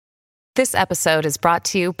This episode is brought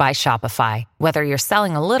to you by Shopify. Whether you're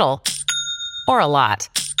selling a little or a lot,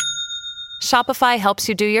 Shopify helps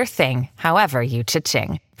you do your thing, however you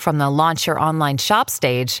cha-ching. From the launch your online shop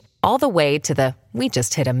stage, all the way to the we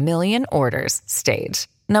just hit 1 million orders stage.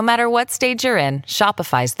 No matter what stage you're in,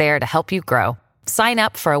 Shopify's there to help you grow. Sign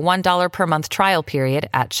up for a $1 per month trial period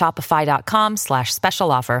at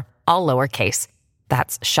shopify.com/special offer, all lowercase.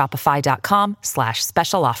 That's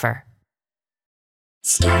shopify.com/special offer.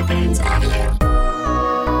 Starburns Audio.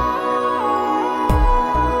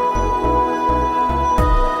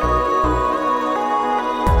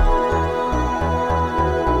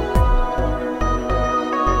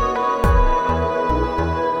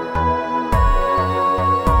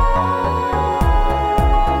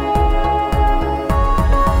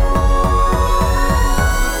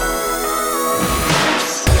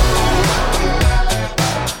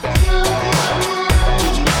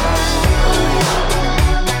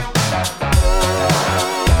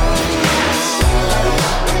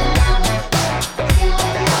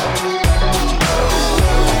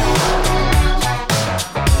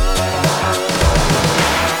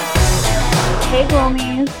 Hey,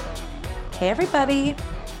 Glomies. Hey, everybody.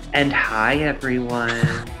 And hi, everyone.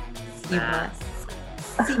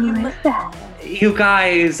 You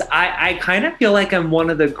guys, I kind of feel like I'm one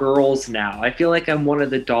of the girls now. I feel like I'm one of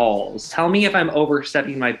the dolls. Tell me if I'm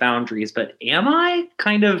overstepping my boundaries, but am I?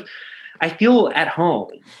 I feel at home.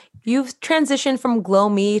 You've transitioned from glow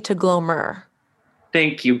me to glowmer.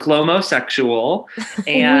 Thank you. Glomosexual.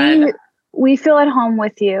 And we feel at home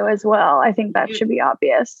with you as well. I think that should be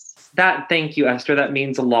obvious. Thank you, Esther. That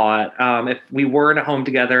means a lot. If we weren't at home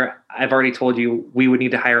together, I've already told you we would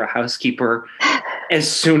need to hire a housekeeper as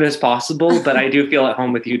soon as possible, but I do feel at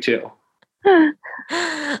home with you too.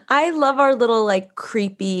 I love our little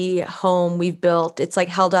creepy home we've built. It's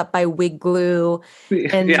held up by wig glue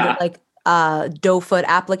and dough foot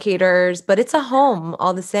applicators, but it's a home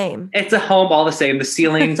all the same. It's a home all the same. The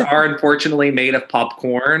ceilings are unfortunately made of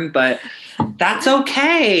popcorn, but that's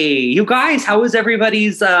okay. You guys, how was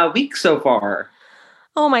everybody's week so far?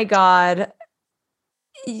 Oh my God.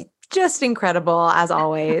 Just incredible as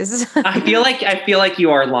always. I feel like you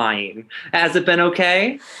are lying. Has it been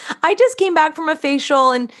okay? I just came back from a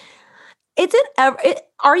facial and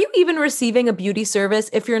are you even receiving a beauty service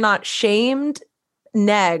if you're not shamed,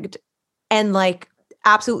 negged, and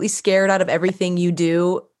absolutely scared out of everything you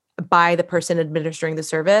do by the person administering the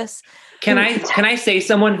service? Can I say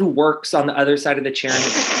someone who works on the other side of the chair in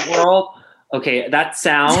the world? Okay, that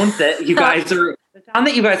sound that you guys the sound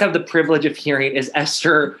that you guys have the privilege of hearing is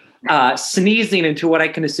Esther sneezing into what I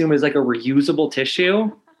can assume is a reusable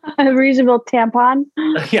tissue. A reusable tampon.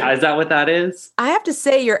 Yeah, is that what that is? I have to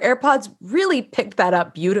say, your AirPods really picked that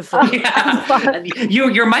up beautifully. Yeah.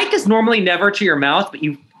 Your mic is normally never to your mouth, but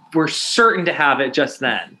you were certain to have it just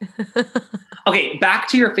then. Okay, back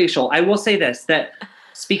to your facial. I will say this, that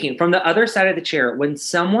speaking from the other side of the chair, when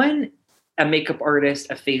someone, a makeup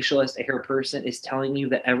artist, a facialist, a hair person is telling you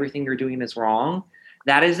that everything you're doing is wrong,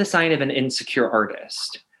 that is a sign of an insecure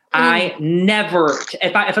artist. I never,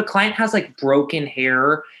 if a client has broken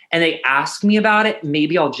hair and they ask me about it,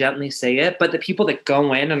 maybe I'll gently say it. But the people that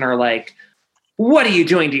go in and are like, what are you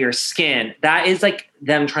doing to your skin? That is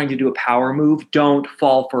them trying to do a power move. Don't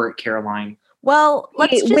fall for it, Caroline. Well,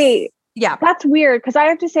 wait. Yeah. That's weird because I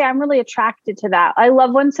have to say I'm really attracted to that. I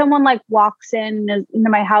love when someone walks into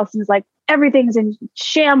my house and is like, everything's in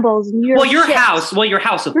shambles. And your house,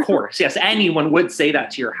 of course. Yes, anyone would say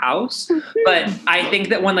that to your house. But I think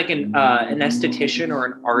that when an esthetician or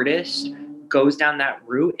an artist goes down that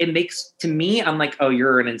route, it makes, to me, I'm like, oh,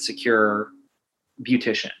 you're an insecure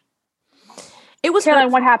beautician. It was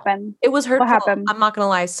Caroline, what happened? It was hurtful. What happened? I'm not going to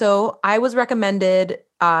lie. So I was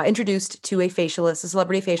introduced to a facialist, a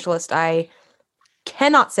celebrity facialist. I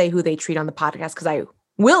cannot say who they treat on the podcast because I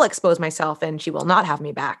will expose myself and she will not have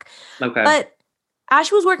me back. Okay. But as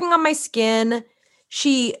she was working on my skin,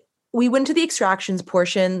 we went to the extractions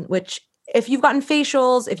portion, which if you've gotten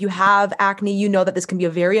facials, if you have acne, you know that this can be a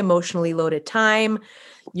very emotionally loaded time.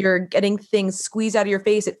 You're getting things squeezed out of your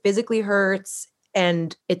face. It physically hurts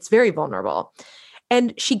and it's very vulnerable.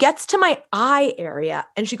 And she gets to my eye area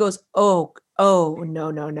and she goes, oh,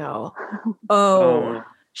 no. Oh.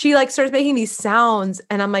 She starts making these sounds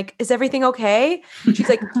and I'm like, is everything okay? She's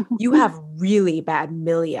like, you have really bad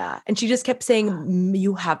milia. And she just kept saying,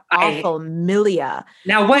 you have awful milia.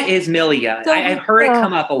 Now, what is milia? So, I've heard it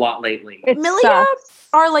come up a lot lately. Milia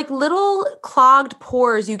are little clogged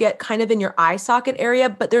pores you get kind of in your eye socket area,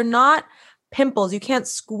 but they're not pimples. You can't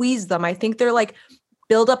squeeze them. I think they're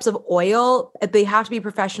buildups of oil. They have to be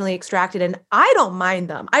professionally extracted and I don't mind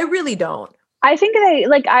them. I really don't. I think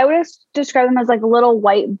I would describe them as like little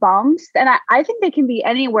white bumps. And I think they can be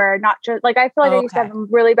anywhere, not just like, I feel like I used to have them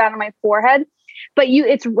really bad on my forehead, but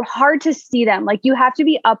it's hard to see them. Like you have to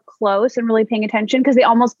be up close and really paying attention because they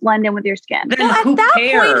almost blend in with your skin. Then Well, at that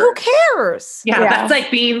point, who cares? Yeah,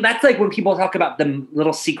 that's like when people talk about the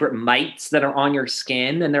little secret mites that are on your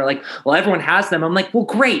skin and they're like, well, everyone has them. I'm like, well,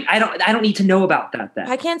 great. I don't need to know about that then.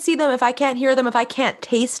 If I can't see them, if I can't hear them, if I can't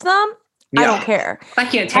taste them, I don't care. If I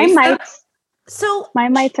can't taste them. So my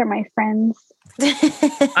mites are my friends.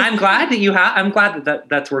 I'm glad that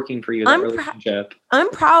that's working for you, that relationship. I'm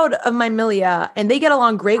proud of my Milia, and they get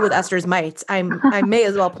along great with Esther's mites. I may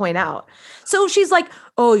as well point out. So she's like,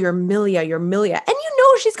 oh, you're Milia. And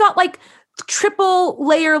she's got like triple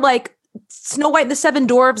layer, like Snow White and the Seven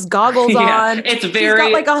Dwarfs goggles on. It's she's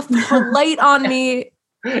got like a light on me.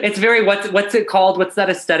 It's very, what's it called? What's that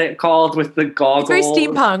aesthetic called with the goggles? It's very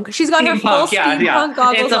steampunk. She's got her full steampunk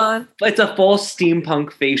goggles on. It's a full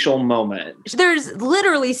steampunk facial moment. There's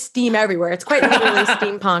literally steam everywhere. It's quite literally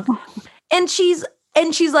steampunk. And she's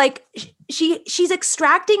like, she's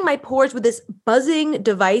extracting my pores with this buzzing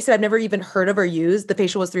device that I've never even heard of or used. The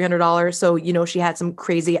facial was $300. So, she had some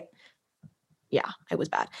crazy, it was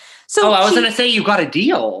bad. So I was going to say you got a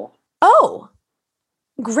deal. Oh,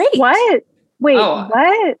 great. What? Wait,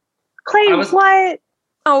 what? Clay, what?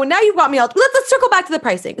 Oh, now you got me out. Let's circle back to the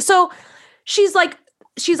pricing. So she's like,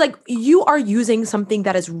 you are using something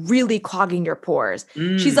that is really clogging your pores.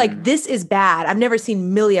 She's like, this is bad. I've never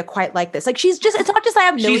seen Milia quite like this. Like it's not just I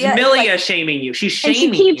have Milia. She's Milia shaming you. She's shaming you.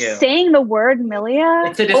 And she keeps saying the word Milia.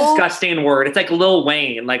 It's a disgusting word. It's like Lil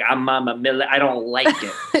Wayne. Like I'm a Milia. I don't like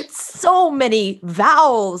it. It's so many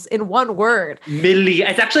vowels in one word. Milia.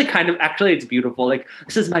 It's actually it's beautiful. Like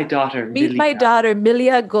this is my daughter. Meet Milia. my daughter,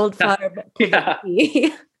 Milia Goldfarb. Yeah.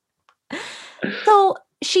 So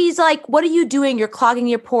she's like, what are you doing? You're clogging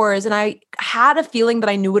your pores. And I had a feeling that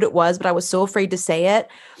I knew what it was, but I was so afraid to say it.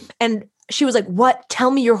 And she was like, what?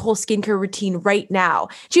 Tell me your whole skincare routine right now.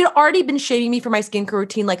 She had already been shaming me for my skincare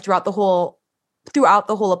routine, like throughout the whole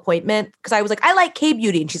appointment. Cause I was like, I like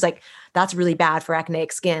K-beauty. And she's like, that's really bad for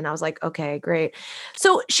acneic skin. I was like, okay, great.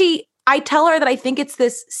 So I tell her that I think it's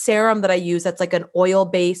this serum that I use. That's like an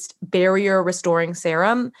oil-based barrier restoring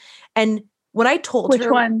serum. And when I told her, which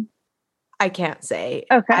one? I can't say.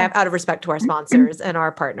 Okay. Out of respect to our sponsors and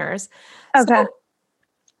our partners. Okay. So,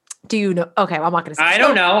 do you know? Okay, well, I'm not going to say. I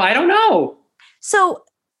don't know. So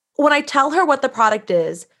when I tell her what the product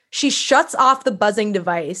is, she shuts off the buzzing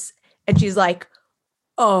device and she's like,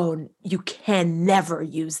 oh, you can never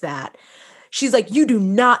use that. She's like, you do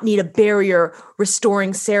not need a barrier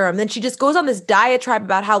restoring serum. Then she just goes on this diatribe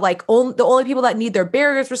about how like the only people that need their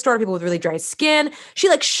barriers restored are people with really dry skin. She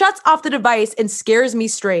like shuts off the device and scares me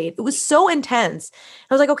straight. It was so intense.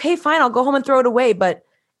 I was like, okay, fine, I'll go home and throw it away. But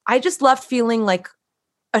I just left feeling like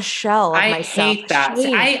a shell of myself. I hate that.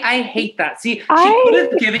 See, I hate that. See, she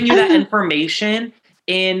could have given you that information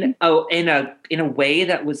in a way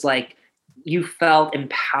that was like, you felt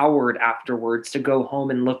empowered afterwards to go home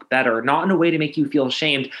and look better, not in a way to make you feel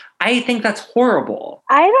ashamed. I think that's horrible.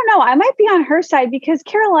 I don't know. I might be on her side because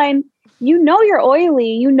Caroline, you're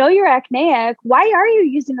oily, you're acneic. Why are you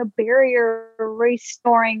using a barrier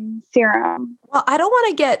restoring serum? Well, I don't want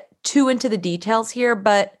to get too into the details here,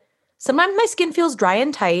 but sometimes my skin feels dry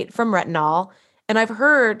and tight from retinol. And I've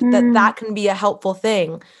heard that can be a helpful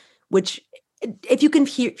thing, which if you can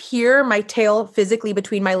hear my tail physically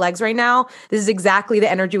between my legs right now, this is exactly the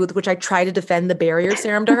energy with which I try to defend the barrier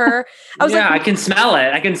serum to her. I was I can smell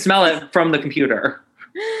it. I can smell it from the computer.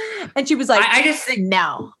 And she was like, I just think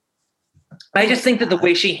no. I just think that the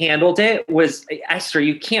way she handled it was, Esther,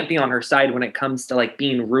 you can't be on her side when it comes to like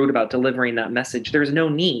being rude about delivering that message. There's no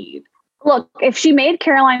need. Look, if she made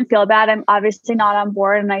Caroline feel bad, I'm obviously not on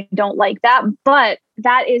board and I don't like that. But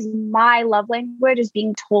that is my love language, is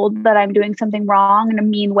being told that I'm doing something wrong in a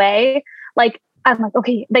mean way. Like, I'm like,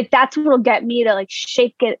 okay, like that's what'll get me to like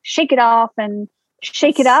shake it off and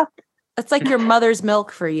shake it up. That's like your mother's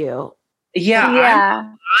milk for you. Yeah.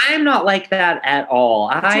 I'm not like that at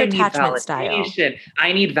all. I need attachment validation. style.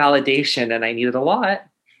 I need validation and I need it a lot.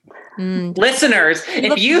 Listeners,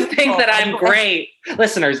 if you think that I'm great,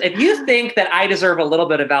 listeners, if you think that I deserve a little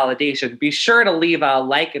bit of validation, be sure to leave a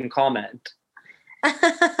like and comment.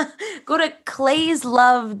 Go to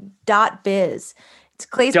clayslove.biz. It's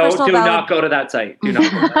Clay's Do personal not go to that site. Do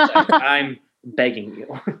not go to that site. I'm begging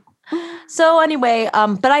you. So anyway,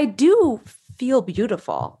 but I do feel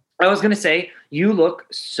beautiful. I was going to say, you look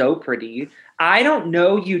so pretty. I don't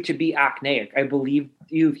know you to be acneic. I believe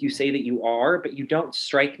you if you say that you are, but you don't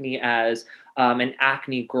strike me as an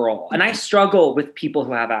acne girl. And I struggle with people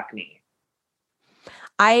who have acne.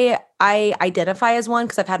 I identify as one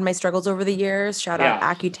because I've had my struggles over the years. Shout out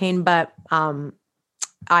Accutane, but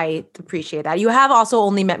I appreciate that. You have also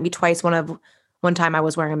only met me twice. One time I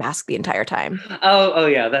was wearing a mask the entire time. Oh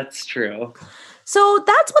yeah, that's true. So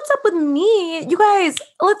that's what's up with me. You guys,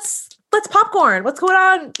 let's popcorn. What's going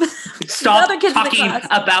on? Stop talking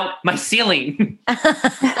about my ceiling.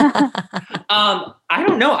 I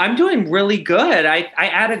don't know. I'm doing really good. I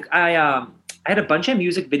had a bunch of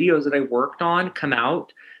music videos that I worked on come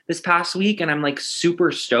out this past week, and I'm like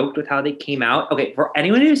super stoked with how they came out. Okay, for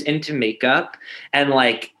anyone who's into makeup and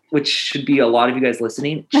like, which should be a lot of you guys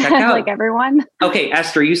listening, check out like everyone. Okay,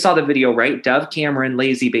 Esther, you saw the video, right? Dove Cameron,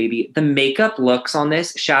 Lazy Baby. The makeup looks on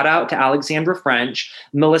this. Shout out to Alexandra French.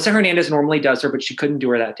 Melissa Hernandez normally does her, but she couldn't do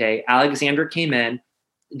her that day. Alexandra came in.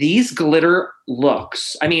 These glitter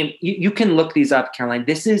looks. I mean, you can look these up, Caroline.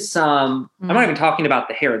 This is I'm not even talking about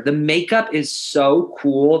the hair. The makeup is so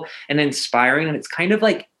cool and inspiring, and it's kind of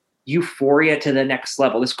like Euphoria to the next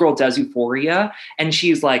level. This girl does Euphoria, and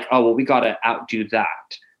she's like, oh, well, we got to outdo that.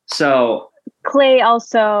 So Clay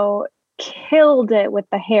also killed it with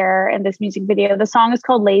the hair in this music video. The song is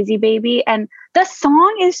called Lazy Baby, and the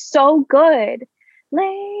song is so good.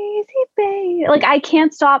 Lazy Baby. Like, I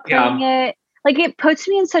can't stop playing it. Like, it puts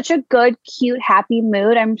me in such a good, cute, happy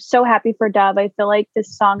mood. I'm so happy for Dove. I feel like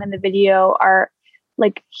this song and the video are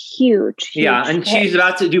like huge. Yeah, and she's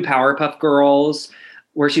about to do Powerpuff Girls,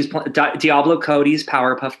 where she's Diablo Cody's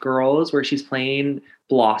Powerpuff Girls, where she's playing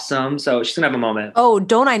Blossom. So she's gonna have a moment. Oh,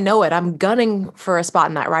 don't I know it? I'm gunning for a spot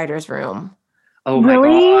in that writer's room. Oh my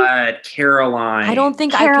God, Caroline. I don't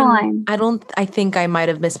think Caroline. I think I might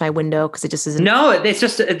have missed my window because it just isn't. No, it's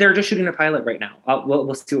just, they're just shooting a pilot right now.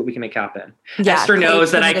 We'll see what we can make happen. Yeah, Esther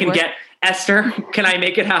knows that I can Esther, can I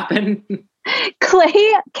make it happen?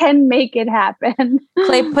 Clay can make it happen.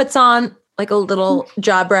 Clay puts on like a little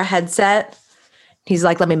Jabra headset. He's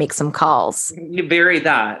like, let me make some calls. You bury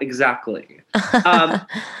that. Exactly.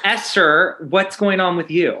 Esther, what's going on with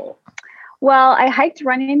you? Well, I hiked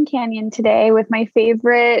Runyon Canyon today with my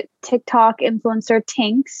favorite TikTok influencer,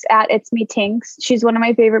 Tinks, at It's Me Tinks. She's one of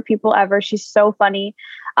my favorite people ever. She's so funny.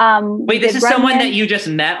 Wait, this is someone that you just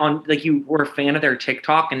met on, like, you were a fan of their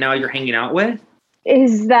TikTok and now you're hanging out with?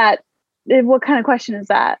 What kind of question is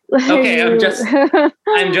that? Okay,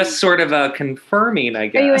 I'm just sort of confirming, I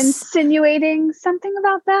guess. Are you insinuating something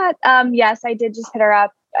about that? Yes, I did just hit her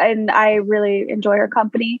up, and I really enjoy her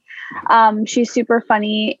company. She's super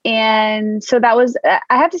funny. And so that was, I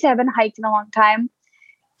have to say, I haven't hiked in a long time.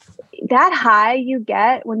 That high you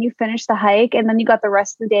get when you finish the hike and then you got the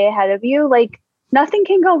rest of the day ahead of you, like, nothing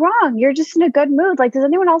can go wrong. You're just in a good mood. Like, does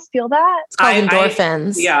anyone else feel that? It's called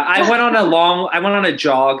endorphins. I went on a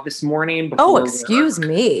jog this morning. Oh, excuse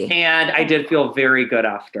me. And I did feel very good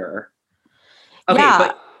after. Okay, yeah,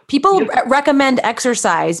 but people recommend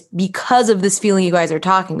exercise because of this feeling you guys are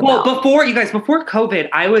talking about. Well, before COVID,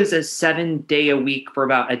 I was a 7-day a week for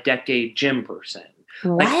about a decade gym person.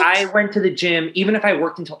 What? Like, I went to the gym, even if I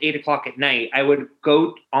worked until 8:00 at night, I would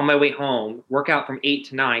go on my way home, work out from 8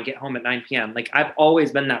 to 9, get home at 9 p.m. Like, I've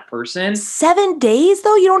always been that person. 7 days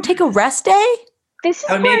though? You don't take a rest day? This is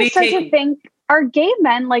where I start to think, are gay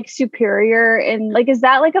men like superior? And like, is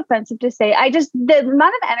that like offensive to say? The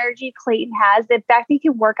amount of energy Clayton has, the fact that he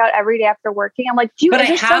can work out every day after working, I'm like, But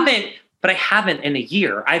I haven't in a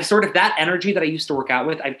year. I've sort of, that energy that I used to work out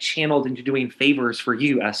with, I've channeled into doing favors for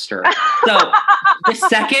you, Esther. So the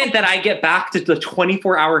second that I get back to the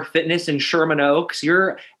 24-hour fitness in Sherman Oaks,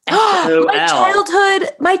 you're SOL.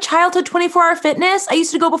 My childhood 24-hour fitness. I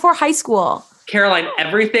used to go before high school. Caroline,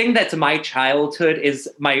 everything that's my childhood is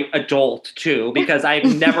my adult too, because I've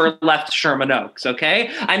never left Sherman Oaks.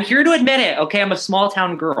 Okay. I'm here to admit it. Okay. I'm a small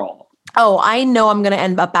town girl. Oh, I know I'm going to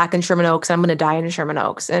end up back in Sherman Oaks. And I'm going to die in Sherman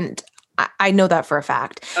Oaks. And I know that for a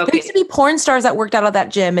fact. Okay. There used to be porn stars that worked out of that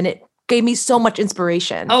gym, and it gave me so much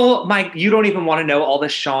inspiration. Oh, Mike, you don't even want to know all the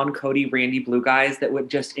Sean, Cody, Randy Blue guys that would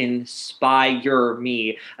just inspire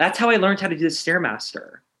me. That's how I learned how to do the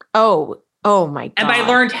Stairmaster. Oh my God. And by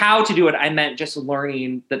learned how to do it, I meant just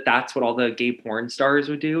learning that that's what all the gay porn stars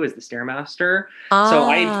would do, is the Stairmaster. So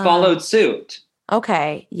I followed suit.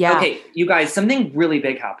 Okay. Yeah. Okay. You guys, something really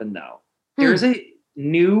big happened though. There's a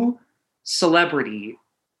new celebrity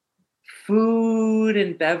food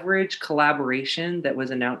and beverage collaboration that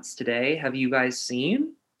was announced today. Have you guys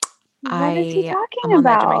seen? What is he talking I'm on the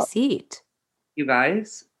edge of about? my seat. You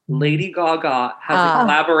guys, Lady Gaga has a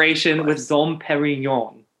collaboration with Dom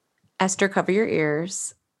Perignon. Esther, cover your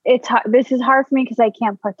ears. This is hard for me because I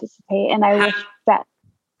can't participate, and I wish that.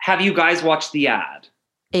 Have you guys watched the ad?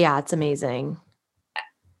 Yeah, it's amazing.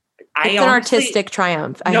 It's an artistic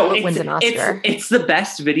triumph. I hope it wins an Oscar. It's the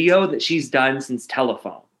best video that she's done since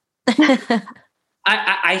Telephone.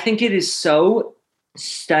 I think it is so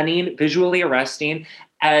stunning, visually arresting.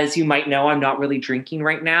 As you might know, I'm not really drinking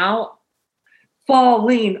right now.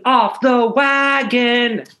 Falling off the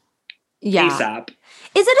wagon. Yeah. ASAP.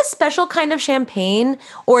 Is it a special kind of champagne,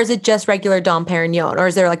 or is it just regular Dom Perignon, or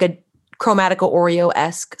is there like a Chromatica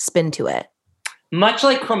Oreo-esque spin to it? Much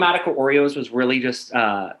like Chromatica Oreos was really just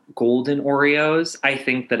golden Oreos, I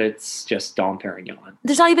think that it's just Dom Perignon.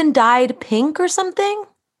 There's not even dyed pink or something?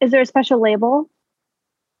 Is there a special label?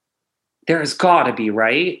 There's gotta be,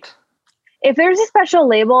 right? If there's a special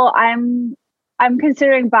label, I'm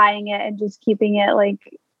considering buying it and just keeping it like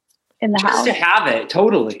in the house. Just to have it,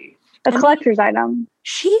 totally. A collector's item.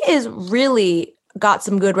 She is really got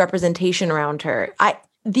some good representation around her.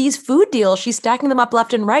 These food deals, she's stacking them up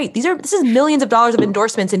left and right. This is millions of dollars of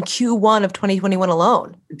endorsements in Q1 of 2021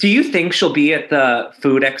 alone. Do you think she'll be at the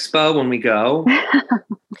food expo when we go?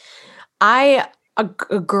 A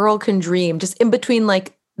girl can dream, just in between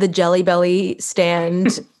like the Jelly Belly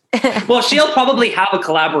stand. Well, she'll probably have a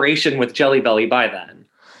collaboration with Jelly Belly by then.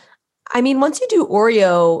 I mean, once you do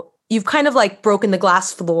Oreo, you've kind of like broken the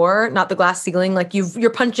glass floor, not the glass ceiling. Like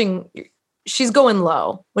you're punching, she's going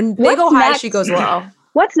low. When they go high, she goes low.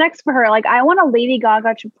 What's next for her? Like, I want a Lady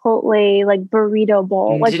Gaga Chipotle like burrito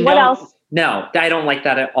bowl. Like, what else? No, I don't like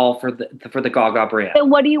that at all for the Gaga brand. Then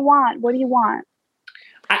what do you want? What do you want?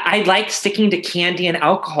 I like sticking to candy and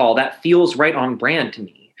alcohol. That feels right on brand to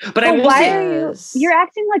me. But I will say, you're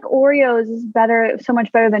acting like Oreos is better, so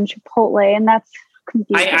much better than Chipotle, and that's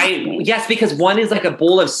confusing. Yes, because one is like a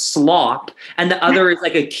bowl of slop, and the other is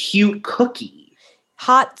like a cute cookie.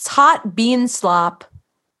 Hot bean slop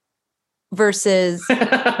versus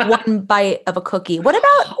one bite of a cookie. What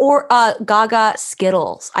about Gaga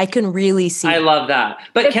Skittles? I can really see. I love that.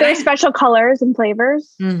 But if there's special colors and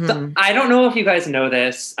flavors. Mm-hmm. So, I don't know if you guys know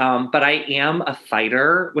this, but I am a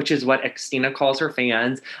fighter, which is what Xtina calls her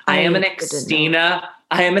fans. I am an Xtina.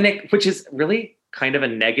 Which is really kind of a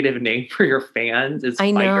negative name for your fans. Is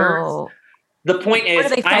I fighters. Know. The point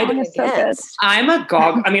is, I'm a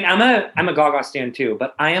Gaga. I mean, I'm a Gaga stan too,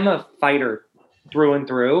 but I am a fighter through and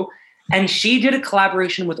through. And she did a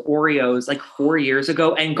collaboration with Oreos like 4 years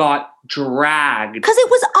ago and got dragged. Because it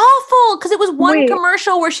was awful. Because it was one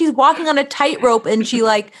commercial where she's walking on a tightrope and she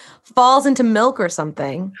like falls into milk or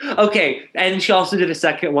something. Okay. And she also did a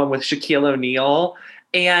second one with Shaquille O'Neal.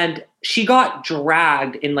 And she got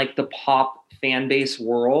dragged in like the pop fan base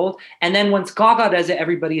world. And then once Gaga does it,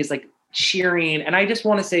 everybody is like cheering. And I just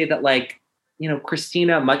want to say that like, you know,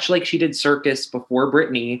 Christina, much like she did Circus before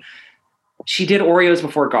Britney, she did Oreos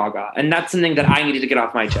before Gaga. And that's something that I needed to get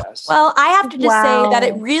off my chest. Well, I have to just say that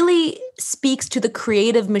it really speaks to the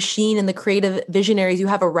creative machine and the creative visionaries you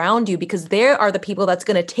have around you, because they are the people that's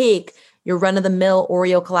going to take your run-of-the-mill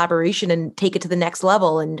Oreo collaboration and take it to the next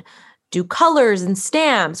level and do colors and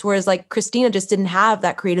stamps. Whereas like Christina just didn't have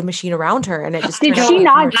that creative machine around her. And it just did she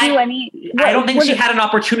not do any? I don't think she had an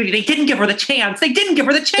opportunity. They didn't give her the chance.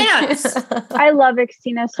 I love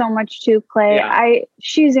Xtina so much too, Clay. Yeah.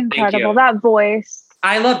 She's incredible. That voice.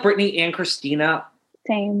 I love Britney and Christina.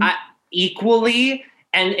 Same. Equally.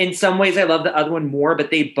 And in some ways I love the other one more,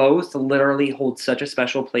 but they both literally hold such a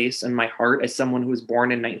special place in my heart as someone who was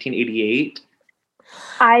born in 1988.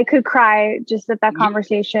 I could cry just at that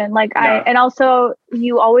conversation. And also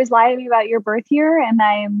you always lie to me about your birth year, and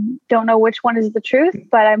I don't know which one is the truth,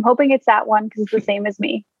 but I'm hoping it's that one because it's the same as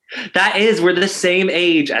me. We're the same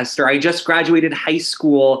age, Esther. I just graduated high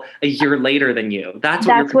school a year later than you. That's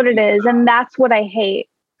what it is. And that's what I hate.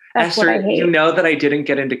 Esther, you know that I didn't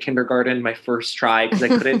get into kindergarten my first try because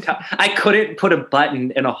I couldn't put a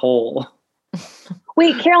button in a hole.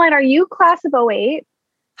 Wait, Caroline, are you class of 08?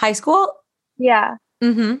 High school? Yeah.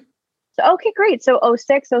 Mm-hmm. So, okay, great. So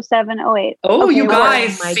 06, 07, 08. Oh, okay, you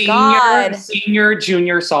guys, senior,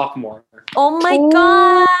 junior, sophomore. Oh my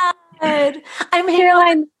God. I'm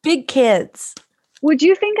Caroline. Big kids. Would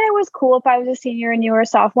you think I was cool if I was a senior and you were a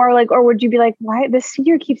sophomore? Like, or would you be like, why this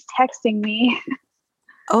senior keeps texting me?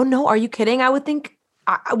 Oh no, are you kidding? I would think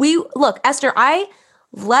look, Esther, I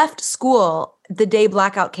left school the day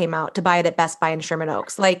Blackout came out to buy it at Best Buy in Sherman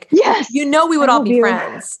Oaks. Like, yes, we would all be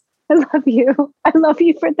friends. I love you. I love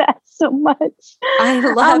you for that so much. I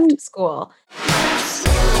loved school.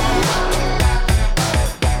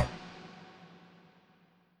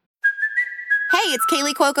 Hey, it's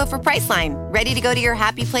Kaylee Cuoco for Priceline. Ready to go to your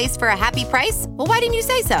happy place for a happy price? Well, why didn't you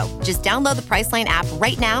say so? Just download the Priceline app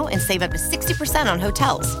right now and save up to 60% on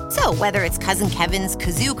hotels. So whether it's Cousin Kevin's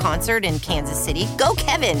Kazoo Concert in Kansas City, go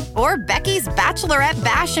Kevin, or Becky's Bachelorette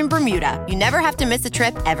Bash in Bermuda, you never have to miss a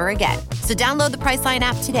trip ever again. So download the Priceline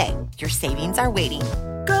app today. Your savings are waiting.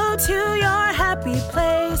 Go to your happy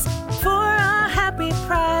place for a happy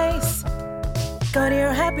price. Go to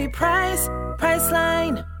your happy price,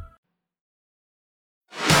 Priceline.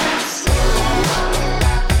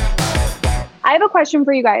 I have a question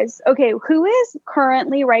for you guys. Okay, who is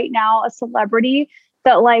currently right now a celebrity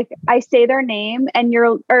that like I say their name and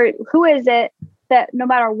or who is it that no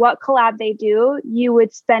matter what collab they do, you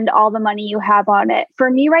would spend all the money you have on it? For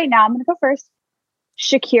me right now, I'm going to go first.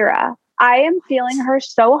 Shakira. I am feeling her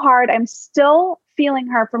so hard. I'm still feeling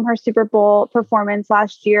her from her Super Bowl performance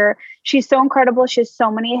last year. She's so incredible. She has so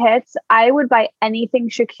many hits. I would buy anything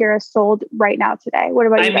Shakira sold right now today. What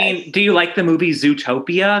about you guys? I mean, do you like the movie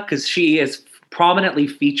Zootopia? Because she is prominently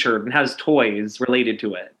featured and has toys related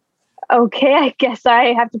to it. Okay, I guess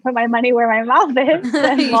I have to put my money where my mouth is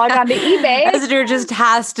and log on to eBay. Esther just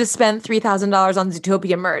has to spend $3,000 on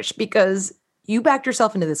Zootopia merch because you backed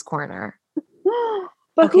yourself into this corner.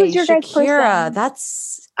 But who's your guys' Shakira,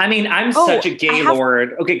 person? I mean, I'm such a gay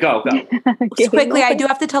lord. Okay, go. Quickly, I do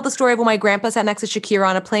have to tell the story of when my grandpa sat next to Shakira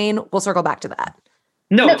on a plane. We'll circle back to that.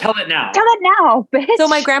 No, tell it now. Tell it now, bitch. So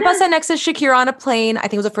my grandpa sat next to Shakira on a plane. I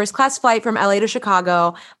think it was a first class flight from LA to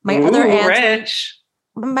Chicago. My other aunt, rich.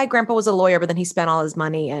 My grandpa was a lawyer, but then he spent all his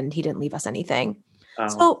money and he didn't leave us anything. Oh.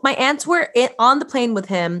 So my aunts were on the plane with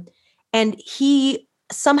him, and he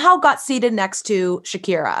somehow got seated next to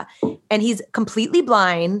Shakira, and he's completely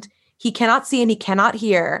blind. He cannot see and he cannot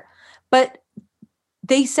hear, but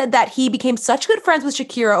they said that he became such good friends with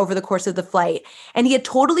Shakira over the course of the flight, and he had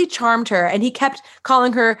totally charmed her, and he kept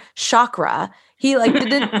calling her Chakra. He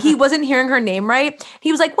he wasn't hearing her name right.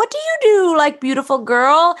 He was like, "What do you do, like, beautiful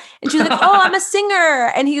girl?" And she was like, "Oh, I'm a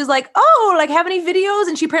singer." And he was like, "Oh, like, have any videos?"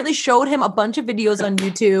 And she apparently showed him a bunch of videos on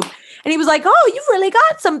YouTube. And he was like, "Oh, you've really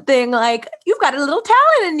got something. Like, you've got a little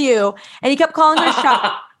talent in you." And he kept calling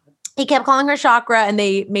her He kept calling her Chakra, and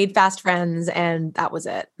they made fast friends, and that was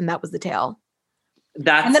it. And that was the tale.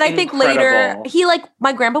 And then I think later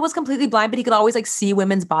my grandpa was completely blind, but he could always like see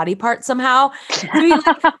women's body parts somehow. So he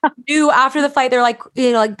knew after the fight, they're like,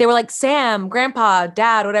 they were like, "Sam, grandpa,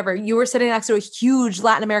 dad, whatever. You were sitting next to a huge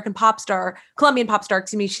Latin American Colombian pop star,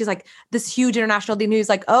 excuse me." She's like this huge international dean. He's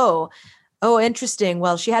like, oh, interesting.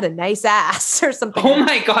 Well, she had a nice ass or something. Oh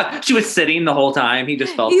my God. She was sitting the whole time. He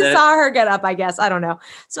just felt he saw her get up, I guess. I don't know.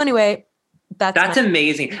 So anyway, that's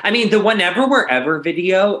amazing. I mean, the Whenever Wherever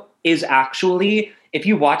video is actually, if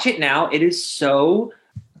you watch it now, it is so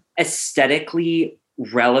aesthetically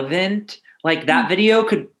relevant. Like that video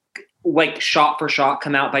could like shot for shot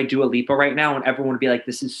come out by Dua Lipa right now, and everyone would be like,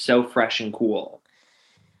 "This is so fresh and cool."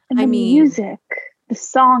 And the music, the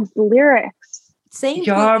songs, the lyrics.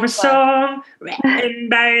 You're a song written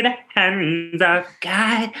by the hands of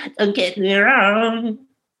God. Don't get me wrong.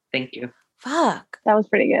 Thank you. Fuck. That was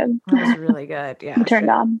pretty good. That was really good. Yeah. I'm turned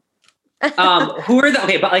on.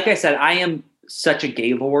 But like I said, I am such a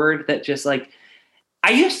gay lord that just like,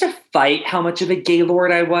 I used to fight how much of a gay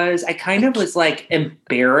lord I was. I kind of was like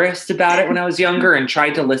embarrassed about it when I was younger and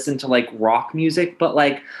tried to listen to like rock music. But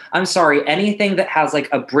like, I'm sorry, anything that has like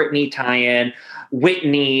a Britney tie-in,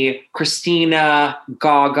 Whitney, Christina,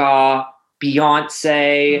 Gaga,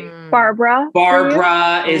 Beyonce,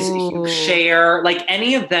 Barbara is Cher, like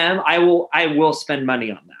any of them, I will spend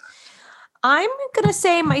money on that. I'm going to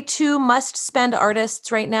say my two must spend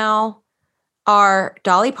artists right now are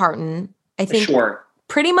Dolly Parton. I think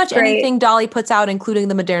pretty much anything Dolly puts out, including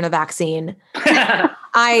the Moderna vaccine,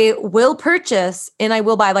 I will purchase and I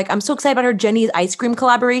will buy. Like, I'm so excited about her Jenny's ice cream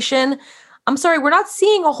collaboration. I'm sorry, we're not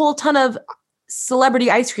seeing a whole ton of celebrity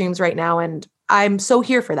ice creams right now, and I'm so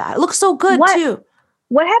here for that. It looks so good too.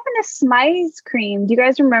 What happened to Smy's cream? Do you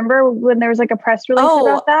guys remember when there was like a press release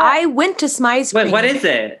about that? I went to Smy's cream. Wait, what is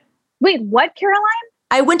it? Wait, what, Caroline?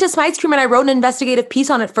 I went to Smy's Cream and I wrote an investigative piece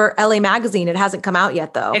on it for LA Magazine. It hasn't come out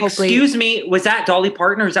yet, though. Excuse me, was that Dolly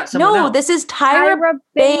Parton or is that someone else? No, this is Tyra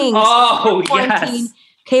Banks. Oh, yes.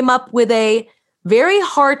 Came up with a very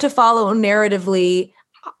hard to follow narratively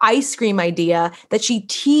ice cream idea that she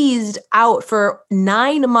teased out for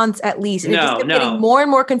 9 months at least. And it just kept getting more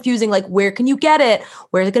and more confusing. Like, where can you get it?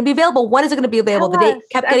 Where is it going to be available? When is it going to be available? The date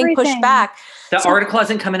kept getting pushed back. The article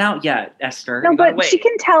hasn't coming out yet, Esther. No, but she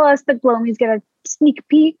can tell us that Glomy's get a sneak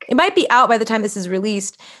peek. It might be out by the time this is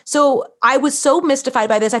released. So I was so mystified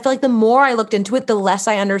by this. I feel like the more I looked into it, the less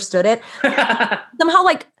I understood it. Somehow,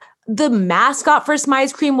 like, the mascot for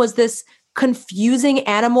Smy's Cream was this confusing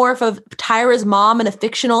anamorph of Tyra's mom and a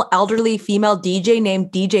fictional elderly female DJ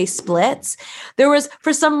named DJ Splits. There was,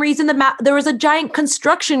 for some reason, there was a giant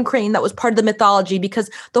construction crane that was part of the mythology, because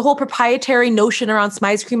the whole proprietary notion around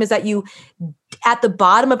Smize cream is that you, at the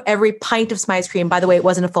bottom of every pint of Smize cream, by the way, it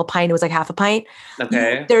wasn't a full pint, it was like half a pint.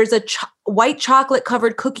 Okay. There's a white chocolate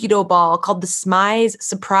covered cookie dough ball called the Smize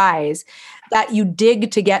Surprise that you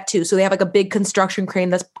dig to get to. So they have like a big construction crane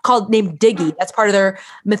that's named Diggy. That's part of their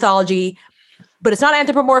mythology, but it's not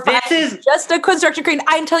anthropomorphized. This is just a construction crane.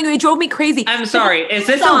 I'm telling you, it drove me crazy. I'm sorry. Is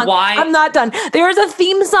this a why? I'm not done. There's a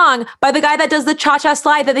theme song by the guy that does the cha-cha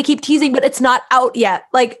slide that they keep teasing, but it's not out yet.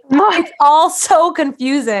 Like, it's all so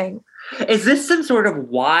confusing. Is this some sort of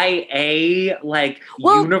YA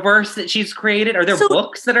universe that she's created? Are there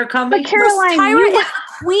books that are coming? But Caroline, Tyra is the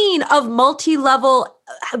queen of multi-level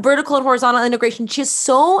vertical and horizontal integration. She has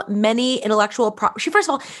so many intellectual first of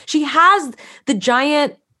all, she has the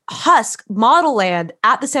giant Husk model land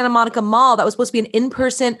at the Santa Monica Mall that was supposed to be an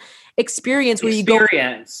in-person experience where you go,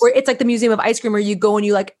 where it's like the Museum of Ice Cream, where you go and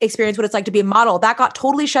you like experience what it's like to be a model. That got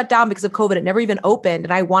totally shut down because of COVID. It never even opened,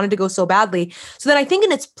 and I wanted to go so badly. So then I think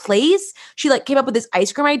in its place, she like came up with this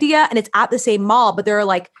ice cream idea, and it's at the same mall, but there are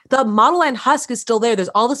like the Model Land Husk is still there. There's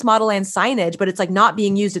all this Model Land signage, but it's like not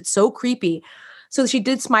being used. It's so creepy. So she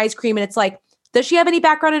did Smize cream, and it's like, does she have any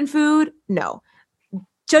background in food? No.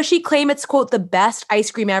 Does she claim it's, quote, the best ice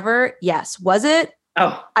cream ever? Yes. Was it?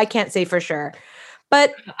 Oh, I can't say for sure.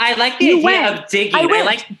 But I like the idea of digging. I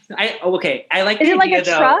like the idea. Is it like a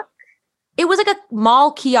truck? It was like a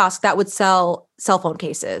mall kiosk that would sell cell phone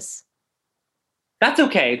cases. That's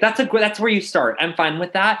okay. That's where you start. I'm fine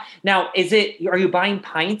with that. Now, are you buying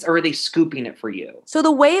pints or are they scooping it for you? So the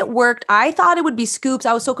way it worked, I thought it would be scoops.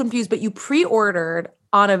 I was so confused, but you pre-ordered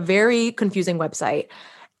on a very confusing website,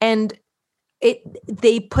 and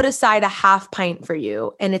they put aside a half pint for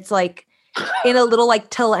you, and it's like in a little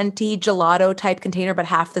like Talenti gelato type container, but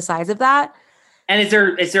half the size of that. And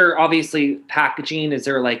is there obviously packaging? Is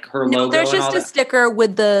there like her logo? There's just a sticker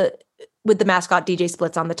with the mascot DJ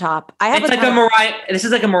Splits on the top. This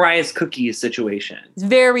is like a Mariah's Cookies situation. It's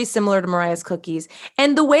very similar to Mariah's Cookies.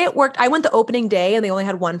 And the way it worked, I went the opening day and they only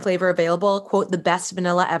had one flavor available, quote, the best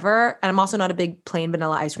vanilla ever. And I'm also not a big plain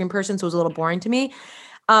vanilla ice cream person, so it was a little boring to me.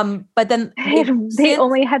 But then they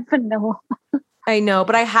only had vanilla. I know,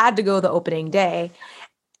 but I had to go the opening day.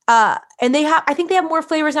 And I think they have more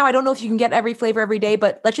flavors now. I don't know if you can get every flavor every day,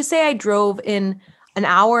 but let's just say I drove in an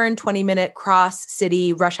hour and 20-minute cross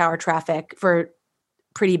city rush hour traffic for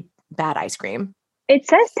pretty bad ice cream. It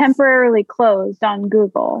says temporarily closed on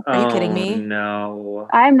Google. Are you kidding me? No.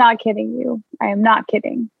 I'm not kidding you. I am not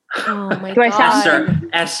kidding. Oh my God.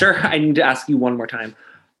 Esther, I need to ask you one more time.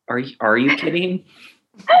 Are you kidding?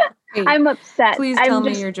 Hey, I'm upset. Please tell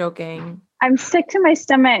me you're joking. I'm sick to my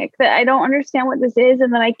stomach that I don't understand what this is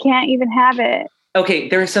and that I can't even have it. Okay,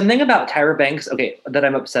 there's something about Tyra Banks, that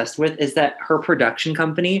I'm obsessed with, is that her production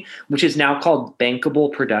company, which is now called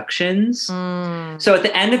Bankable Productions. So at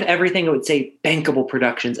the end of everything, it would say Bankable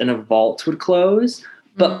Productions and a vault would close.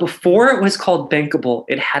 But before it was called Bankable,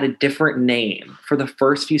 it had a different name for the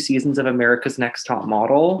first few seasons of America's Next Top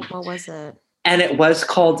Model. What was it? And it was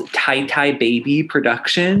called Tie Tie Baby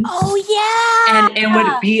Productions. Oh, yeah. And it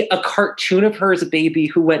would be a cartoon of her as a baby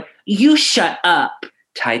who went, "You shut up,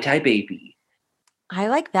 Tie Tie Baby." I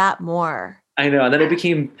like that more. I know. And then it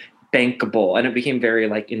became Bankable and it became very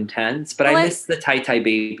intense. But I miss the Tie Tie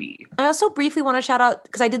Baby. I also briefly want to shout out,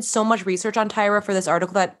 because I did so much research on Tyra for this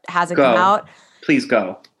article that hasn't come out. Please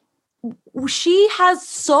go. She has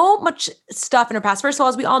so much stuff in her past. First of all,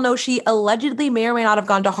 as we all know, she allegedly may or may not have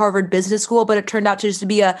gone to Harvard Business School, but it turned out to just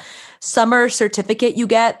be a summer certificate you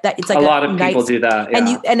get. That it's like a lot of people do that,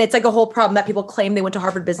 yeah. And it's like a whole problem that people claim they went to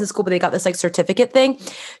Harvard Business School, but they got this certificate thing.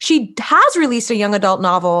 She has released a young adult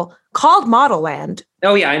novel called Model Land.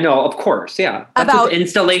 Oh yeah, I know. Of course, yeah. That's what the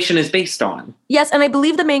installation is based on. Yes, and I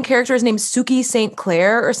believe the main character is named Suki St.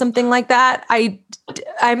 Clair or something like that.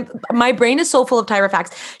 My brain is so full of Tyra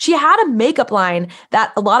facts. She had a makeup line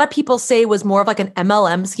that a lot of people say was more of like an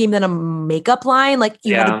MLM scheme than a makeup line. Like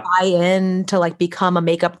you had to buy in to become a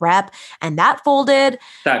makeup rep, and that folded.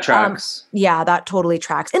 That tracks. Yeah, that totally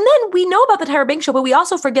tracks. And then we know about the Tyra Banks show, but we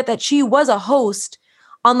also forget that she was a host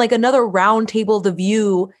on another Round Table The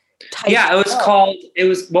View type. Yeah, what was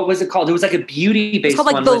it called? It was like a beauty based one.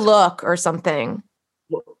 It's called The Look or something.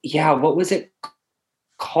 Yeah, what was it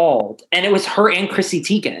called? And it was her and Chrissy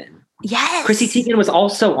Teigen. Yes. Chrissy Teigen was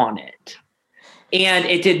also on it.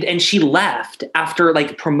 And she left after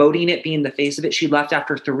promoting it, being the face of it. She left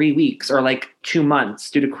after 3 weeks or 2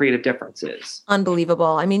 months due to creative differences.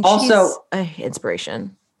 Unbelievable. I mean, also, she's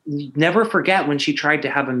inspiration. never forget when she tried to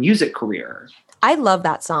have a music career. I love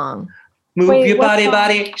that song. Move your what body, song?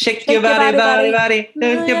 body, shake your body, body,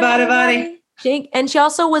 move your body, body. Shake. And she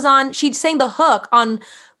also she sang the hook on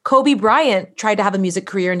Kobe Bryant tried to have a music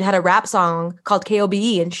career and had a rap song called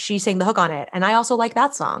KOBE, and she sang the hook on it. And I also like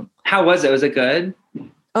that song. How was it? Was it good?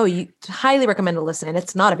 Oh, you highly recommend to listen.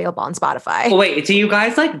 It's not available on Spotify. Well, wait, do you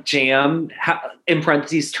guys like jam, in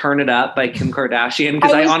parentheses, Turn It Up by Kim Kardashian?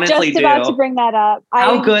 Because I honestly do. I was just about to bring that up.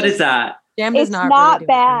 How good is that? Jam It's not really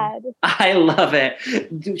bad. I love it.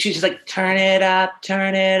 She's just like, turn it up,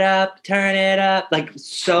 turn it up, turn it up. Like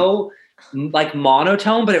so like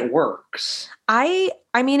monotone, but it works. I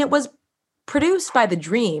mean, it was produced by The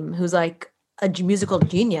Dream, who's like a musical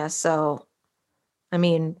genius. So, I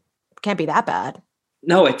mean, can't be that bad.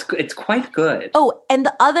 No, it's quite good. Oh, and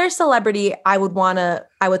the other celebrity I would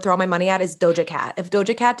throw my money at is Doja Cat. If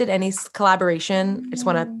Doja Cat did any collaboration, I just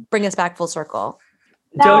want to bring us back full circle.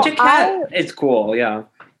 Now, Doja Cat is cool, yeah.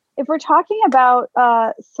 If we're talking about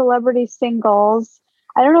celebrity singles,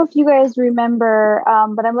 I don't know if you guys remember,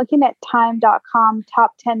 but I'm looking at time.com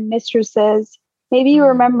top 10 mistresses. Maybe you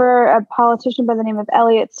remember a politician by the name of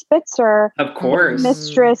Elliot Spitzer. Of course.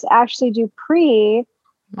 Mistress Ashley Dupree,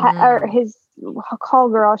 or his call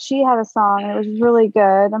girl, she had a song. It was really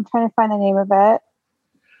good. I'm trying to find the name of it.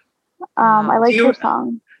 I like her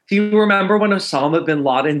song. Do you remember when Osama bin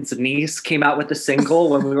Laden's niece came out with a single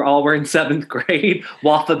when we were in 7th grade?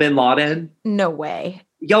 Wafa bin Laden? No way.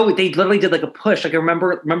 Yo, they literally did like a push. Like I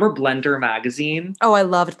remember Blender magazine. Oh, I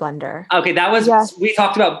loved Blender. Okay, that was we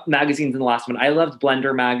talked about magazines in the last one. I loved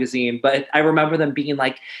Blender magazine, but I remember them being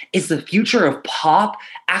like, "Is the future of pop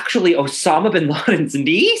actually Osama bin Laden's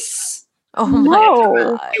niece?" Oh my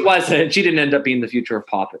God. It wasn't. She didn't end up being the future of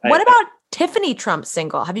pop. What about Tiffany Trump's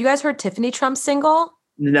single? Have you guys heard Tiffany Trump's single?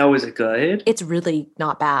 No, is it good? It's really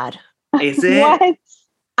not bad. Is it? What?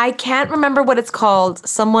 I can't remember what it's called.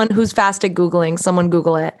 Someone who's fast at Googling, someone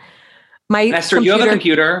Google it. Esther, you have a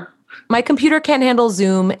computer? My computer can't handle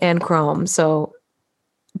Zoom and Chrome,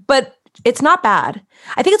 but it's not bad.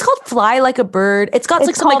 I think it's called Fly Like a Bird. It's called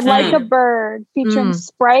Like a Bird, featuring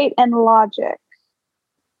Sprite and Logic.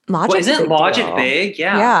 Logic? Well, isn't Logic big?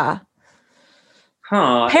 Yeah. Yeah.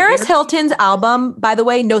 Huh. Paris Hilton's album, by the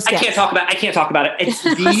way, no skips. I can't talk about it. It's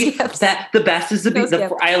the best is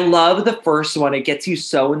I love the first one. It gets you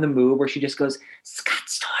so in the mood where she just goes, Scott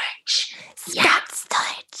Storch. Yeah.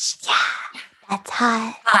 That's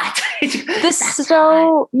hot.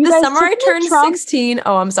 The summer I turned 16.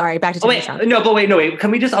 Oh, I'm sorry. Back to Tiffany Trump. No, wait. Can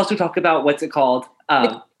we just also talk about what's it called?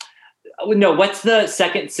 What's the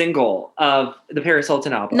second single of the Paris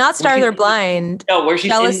Hilton album? Not Stars Are Blind. No, where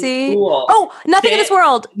she's Jealousy. in school. Oh, Nothing in This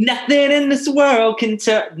World. Nothing in this world can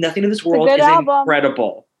turn. Nothing in this world is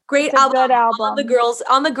incredible. Great album. Good album.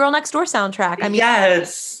 On the Girl Next Door soundtrack. I mean,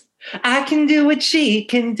 yes. I can do what she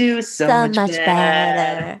can do so much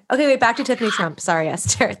better. Okay, wait, back to Tiffany Trump. Sorry,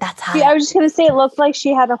 Esther. That's hot. Yeah, I was just going to say it looked like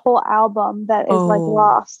she had a whole album that is like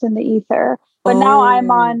lost in the ether. But now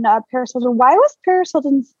I'm on Paris Hilton. Why was Paris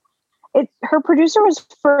Hilton's her producer was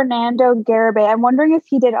Fernando Garibay. I'm wondering if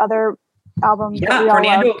he did other albums. Yeah,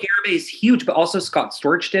 Fernando Garibay is huge, but also Scott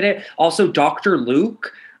Storch did it. Also, Dr.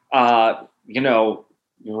 Luke, R.I.P.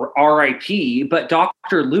 But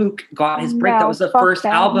Dr. Luke got his break. That was the first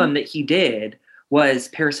album that he did was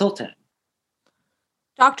Paris Hilton.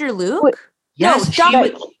 Dr. Luke? Yes,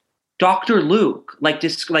 Dr. Luke,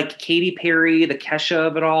 just like Katy Perry, the Kesha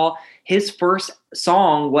of it all. His first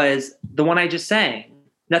song was the one I just sang.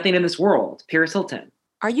 Nothing in This World, Paris Hilton.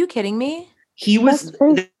 Are you kidding me? He was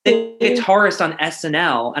the guitarist on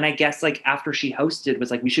SNL, and I guess after she hosted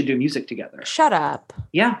was we should do music together. Shut up.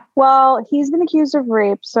 Yeah. Well, he's been accused of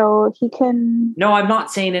rape, so he can. No, I'm not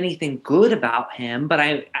saying anything good about him, but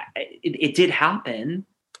it did happen.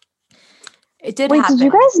 It did happen. Did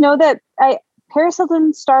you guys know that Paris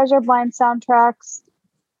Hilton's Stars Are Blind soundtracks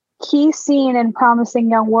key scene in Promising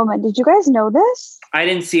Young Woman? Did you guys know this? I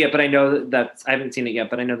didn't see it, but I know I haven't seen it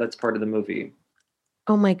yet, but I know that's part of the movie.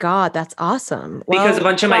 Oh my God, that's awesome. Because a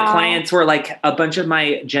bunch of my clients were a bunch of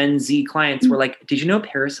my Gen Z clients were like, did you know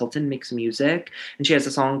Paris Hilton makes music? And she has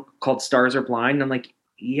a song called Stars Are Blind. And I'm like,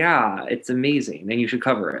 yeah, it's amazing. And you should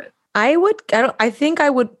cover it. I think I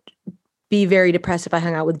would be very depressed if I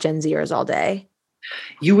hung out with Gen Zers all day.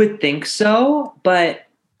 You would think so, but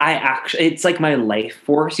it's like my life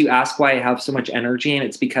force. You ask why I have so much energy, and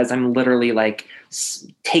it's because I'm literally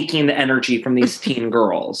taking the energy from these teen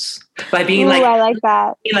girls. by being Ooh, like, I like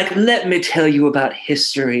that. let me tell you about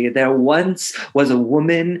history. There once was a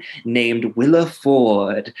woman named Willa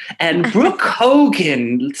Ford and Brooke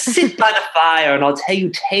Hogan. Sit by the fire and I'll tell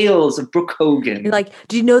you tales of Brooke Hogan. You're like,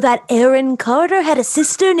 do you know that Aaron Carter had a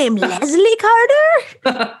sister named Leslie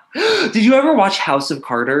Carter? Did you ever watch House of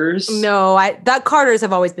Carters? No, that Carters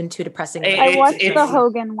have always been too depressing. I watched the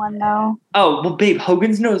Hogan one though. Oh, well, babe,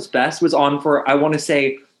 Hogan's Knows Best was on for, I want to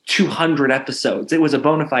say, 200 episodes. It was a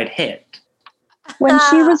bona fide hit. When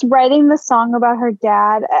she was writing the song about her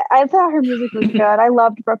dad, I thought her music was good. I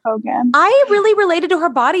loved Brooke Hogan. I really related to her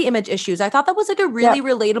body image issues. I thought that was like a really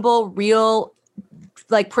relatable, real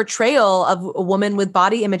like portrayal of a woman with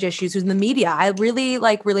body image issues who's in the media. I really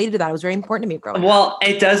like related to that. It was very important to me growing up. Well,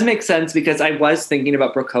 it does make sense because I was thinking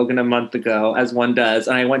about Brooke Hogan a month ago, as one does,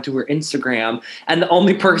 and I went to her Instagram, and the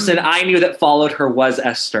only person I knew that followed her was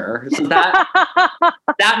Esther. So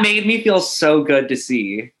that made me feel so good to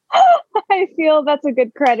see. I feel that's a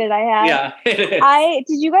good credit I have. Yeah, it is.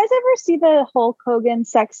 Did you guys ever see the Hulk Hogan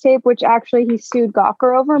sex tape, which actually he sued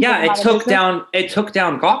Gawker over? Yeah, it took down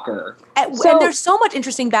Gawker. And there's so much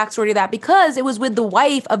interesting backstory to that because it was with the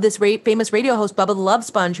wife of this famous radio host, Bubba the Love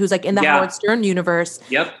Sponge, who's like in the Howard Stern universe.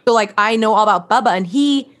 Yep. So like I know all about Bubba, and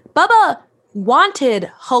Bubba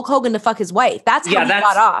wanted Hulk Hogan to fuck his wife. That's how he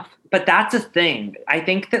got off. But that's a thing. I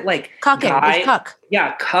think that like cucking is cuck.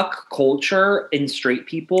 Yeah, cuck culture in straight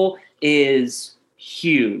people is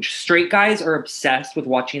huge. Straight guys are obsessed with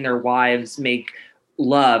watching their wives make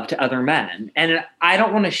love to other men. And I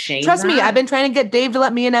don't want to shame Trust me, I've been trying to get Dave to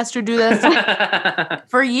let me and Esther do this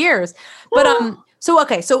for years. But so I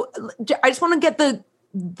just want to get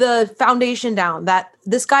the foundation down that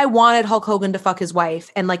this guy wanted Hulk Hogan to fuck his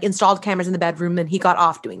wife and like installed cameras in the bedroom, and he got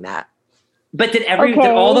off doing that. But did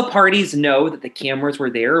all the parties know that the cameras were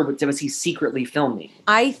there, or was he secretly filming?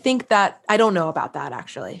 I think that I don't know about that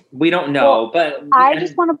actually. We don't know, but I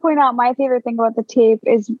just want to point out my favorite thing about the tape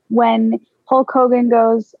is when Hulk Hogan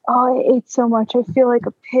goes, "Oh, I ate so much, I feel like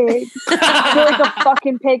a pig. I feel like a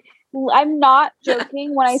fucking pig." I'm not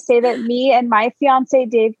joking when I say that me and my fiance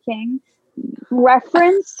Dave King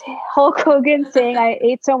reference Hulk Hogan saying I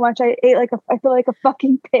ate so much I feel like a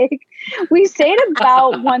fucking pig. We say it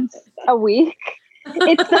about once a week.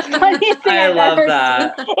 It's the funniest thing I've ever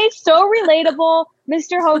seen. It's so relatable.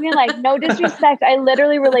 Mr. Hogan, like, no disrespect. I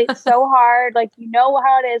literally relate so hard. Like, you know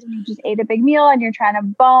how it is when you just ate a big meal and you're trying to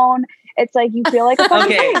bone. It's like you feel like a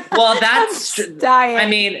fucking pig. Well, that's I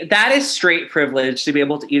mean, that is straight privilege to be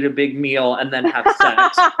able to eat a big meal and then have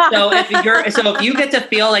sex. So if you get to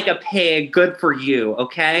feel like a pig, good for you,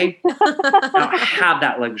 okay? I don't have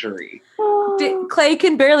that luxury. Clay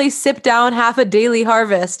can barely sip down half a daily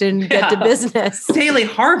harvest and get to business. Daily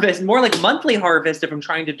harvest, more like monthly harvest if I'm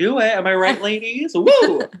trying to do it. Am I right, ladies?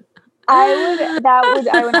 Woo! I would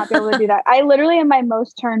not be able to do that. I literally am my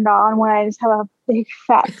most turned on when I just have a big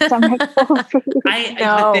fat stomach full of food.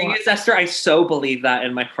 The thing is, Esther, I so believe that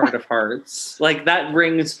in my heart of hearts. Like that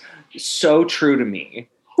rings so true to me.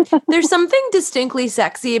 There's something distinctly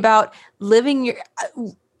sexy about having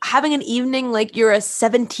an evening like you're a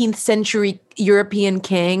 17th century European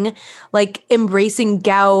king, like embracing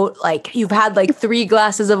gout, like you've had like 3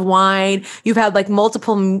 glasses of wine, you've had like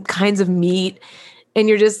multiple kinds of meat, and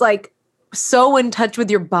you're just like so in touch with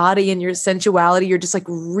your body and your sensuality. You're just like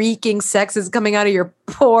reeking sex is coming out of your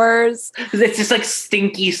pores. It's just like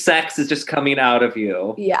stinky sex is just coming out of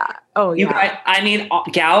you. Yeah. Oh yeah. I mean,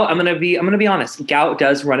 gout. I'm gonna be honest. Gout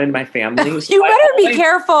does run in my family. So you better be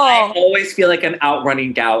careful. I always feel like I'm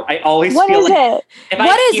outrunning gout. I always What feel is like it?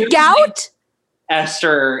 What is gout?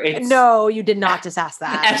 Esther. No, you did not just ask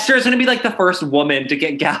that. Esther's gonna be like the first woman to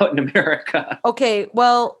get gout in America. Okay.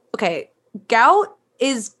 Gout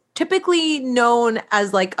is typically known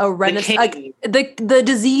as like a renaissance, like the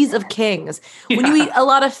disease of kings. Yeah. When you eat a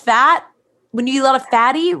lot of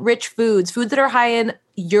fatty, rich foods that are high in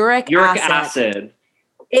uric acid,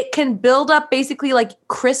 it can build up basically like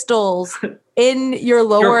crystals in your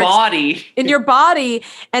body, and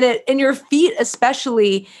in your feet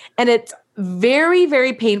especially, and it's very,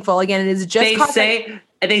 very painful. Again, it is just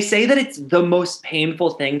they say that it's the most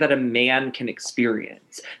painful thing that a man can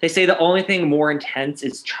experience. They say the only thing more intense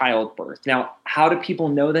is childbirth. Now, how do people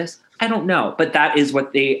know this? I don't know, but that is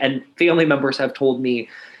what and family members have told me.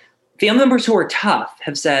 Family members who are tough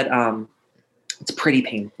have said, it's pretty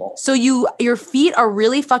painful. So your feet are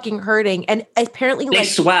really fucking hurting, and apparently they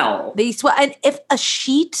swell. And if a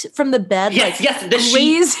sheet from the bed the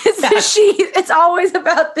raises the sheet, it's always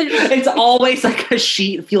about the sheet. It's always like a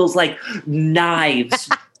sheet feels like knives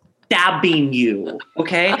stabbing you.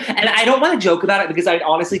 Okay, and I don't want to joke about it because I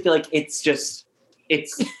honestly feel like it's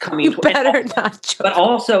it's coming. You better not joke. But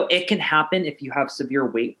also, it can happen if you have severe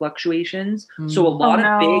weight fluctuations. So a lot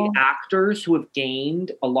of big actors who have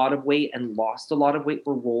gained a lot of weight and lost a lot of weight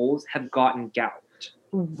for roles have gotten gout.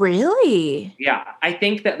 Really? Yeah. I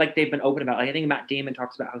think that like they've been open about it. I think Matt Damon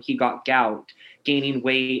talks about how he got gout, gaining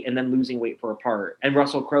weight and then losing weight for a part. And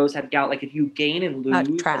Russell Crowe's had gout. Like if you gain and lose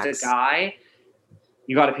as a guy,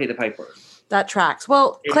 you got to pay the piper. That tracks.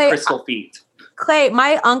 Well, In Clay, crystal feet. Clay,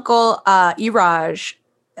 my uncle Iraj,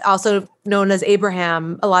 also known as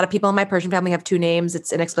Abraham, a lot of people in my Persian family have two names.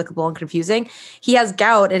 It's inexplicable and confusing. He has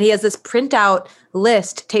gout, and he has this printout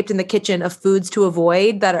list taped in the kitchen of foods to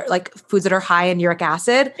avoid that are like foods that are high in uric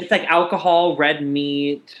acid. It's like alcohol, red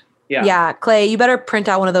meat. Yeah. Yeah, Clay, you better print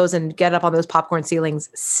out one of those and get up on those popcorn ceilings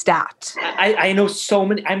stat. I know so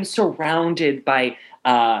many. I'm surrounded by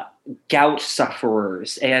gout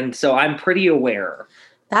sufferers, and so I'm pretty aware.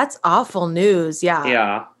 That's awful news. Yeah.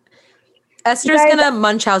 Yeah. Esther's gonna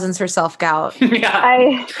Munchausen's herself gout.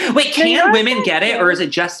 Yeah. Wait, can women get it, or is it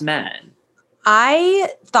just men? I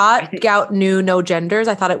thought gout knew no genders.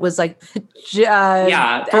 I thought it was like for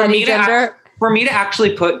any gender. For me to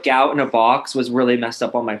actually put gout in a box was really messed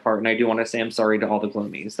up on my part, and I do want to say I'm sorry to all the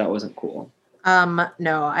Glomies. That wasn't cool.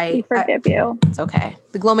 No, I forgive you. It's okay.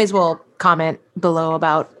 The Glomies will comment below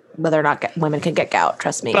about whether or not women can get gout.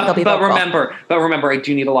 Trust me. But remember, I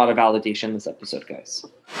do need a lot of validation in this episode, guys.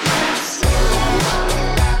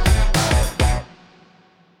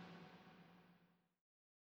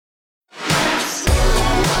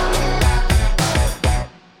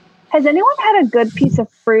 Has anyone had a good piece of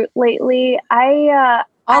fruit lately?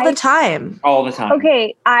 All the time.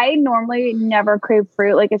 Okay, I normally never crave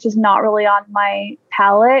fruit. Like it's just not really on my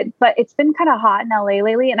palate, but it's been kind of hot in LA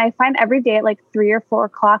lately. And I find every day at like 3 or 4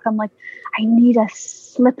 o'clock, I'm like, I need a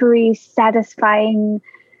slippery, satisfying,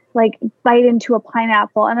 like bite into a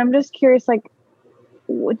pineapple. And I'm just curious, like,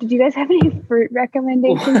 did you guys have any fruit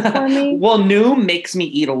recommendations for me? Well, Noom makes me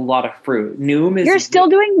eat a lot of fruit. You're still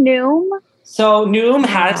doing Noom? So Noom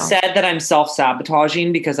has said that I'm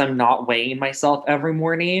self-sabotaging because I'm not weighing myself every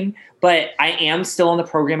morning, but I am still on the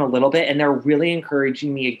program a little bit, and they're really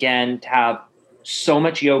encouraging me again to have so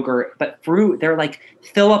much yogurt, but fruit, they're like,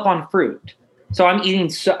 fill up on fruit. So I'm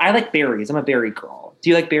eating, I like berries. I'm a berry girl. Do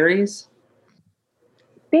you like berries?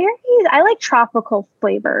 Berries? I like tropical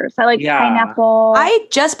flavors. I like pineapple. I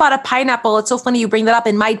just bought a pineapple. It's so funny you bring that up.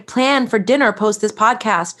 And my plan for dinner post this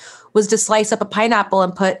podcast was to slice up a pineapple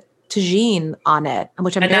and put tagine on it,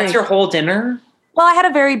 which I'm. And that's your whole dinner? Well, I had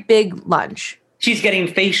a very big lunch. She's getting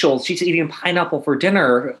facials. She's eating pineapple for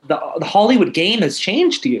dinner. The Hollywood game has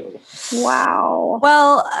changed you. Wow.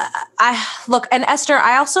 Well, and Esther,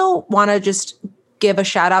 I also want to just give a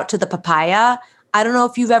shout out to the papaya. I don't know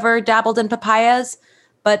if you've ever dabbled in papayas,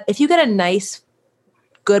 but if you get a nice,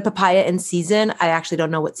 good papaya in season, I actually don't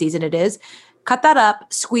know what season it is. Cut that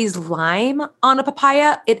up, squeeze lime on a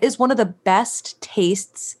papaya. It is one of the best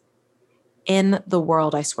tastes in the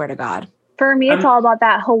world, I swear to God. For me, it's all about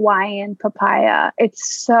that Hawaiian papaya. It's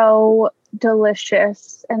so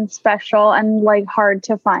delicious and special and like hard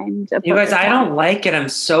to find. You guys, I don't like it. I'm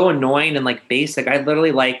so annoying and like basic. I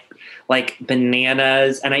literally like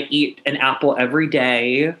bananas, and I eat an apple every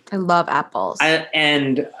day. I love apples.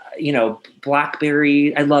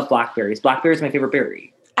 Blackberry. I love blackberries. Blackberry is my favorite berry.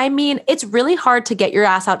 I mean, it's really hard to get your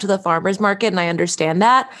ass out to the farmer's market, and I understand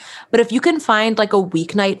that. But if you can find like a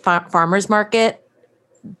weeknight farmer's market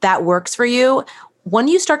that works for you, when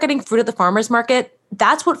you start getting fruit at the farmer's market,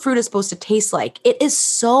 that's what fruit is supposed to taste like. It is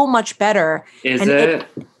so much better. Is it?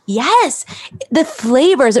 Yes. The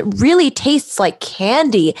flavors, it really tastes like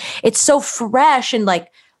candy. It's so fresh and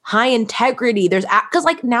like high integrity. Because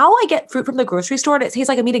like now I get fruit from the grocery store and it tastes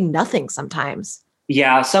like I'm eating nothing sometimes.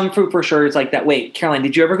 Yeah, some fruit for sure is like that. Wait, Caroline,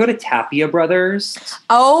 did you ever go to Tapia Brothers?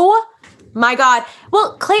 Oh my God.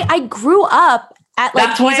 Well, Clay, I grew up at like.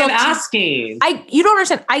 That's why I'm asking. You don't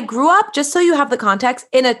understand. I grew up, just so you have the context,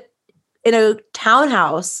 in a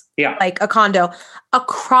townhouse, like a condo,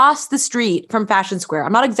 across the street from Fashion Square.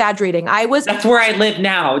 I'm not exaggerating. That's where I live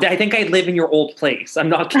now. I think I live in your old place. I'm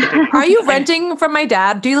not kidding. Are you renting from my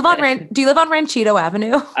dad? Do you live on Ranchito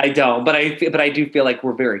Avenue? I don't, but I do feel like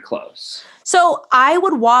we're very close. So I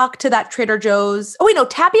would walk to that Trader Joe's. Oh wait, no,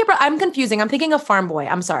 Tapia. I'm confusing. I'm thinking of Farm Boy.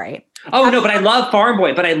 I'm sorry. Oh no, but I love Farm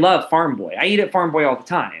Boy. I eat at Farm Boy all the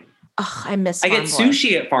time. Oh, I miss. I get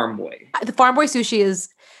sushi at Farm Boy. The Farm Boy sushi is.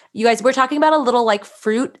 You guys, we're talking about a little like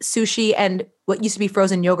fruit sushi and what used to be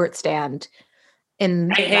frozen yogurt stand. I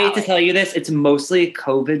hate to tell you this, it's mostly a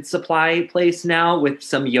COVID supply place now with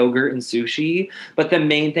some yogurt and sushi. But the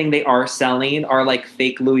main thing they are selling are like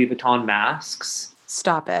fake Louis Vuitton masks.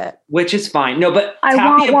 Stop it. Which is fine. No, but I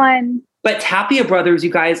want one. But Tapia Brothers,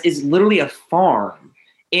 you guys, is literally a farm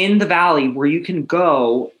in the valley where you can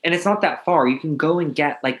go, and it's not that far. You can go and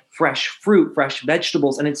get like fresh fruit, fresh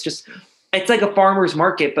vegetables, and it's like a farmer's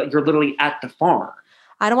market, but you're literally at the farm.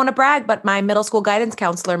 I don't want to brag, but my middle school guidance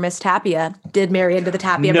counselor, Miss Tapia, did marry into the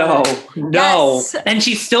Tapia Brothers. No. Yes. And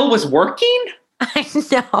she still was working? I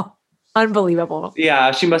know. Unbelievable.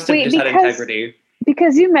 Yeah, she must have had integrity.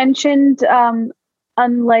 Because you mentioned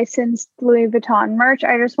unlicensed Louis Vuitton merch,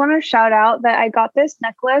 I just want to shout out that I got this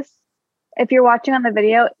necklace. If you're watching on the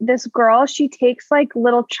video, this girl, she takes like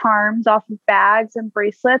little charms off of bags and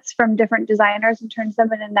bracelets from different designers and turns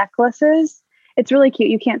them into necklaces. It's really cute.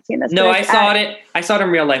 You can't see this. No, I saw it. I saw it in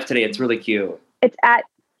real life today. It's really cute. It's at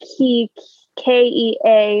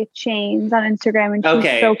KEA Chains on Instagram, and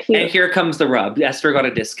she's so cute. And here comes the rub. Esther got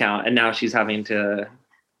a discount, and now she's having to.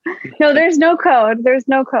 No, there's no code. There's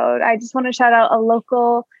no code. I just want to shout out a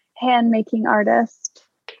local hand-making artist.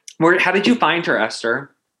 How did you find her,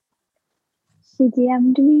 Esther? She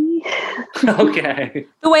DM'd me. Okay.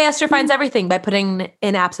 The way Esther finds everything, by putting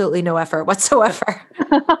in absolutely no effort whatsoever.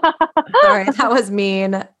 Sorry, that was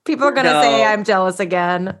mean. People are going to say I'm jealous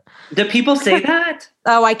again. Do people say that?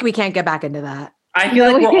 Oh, we can't get back into that.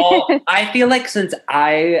 I feel like since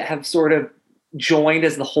I have sort of joined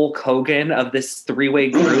as the Hulk Hogan of this three-way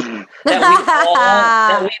group,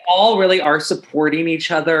 that we all really are supporting each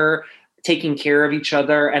other, taking care of each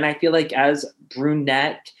other. And I feel like as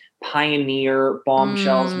brunette, pioneer,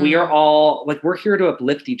 bombshells, we are all like, we're here to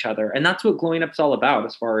uplift each other. And that's what Glowing Up's all about,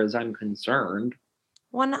 as far as I'm concerned.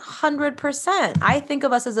 100%. I think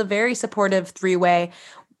of us as a very supportive three-way.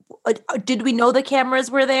 Did we know the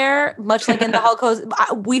cameras were there? Much like in the Hulk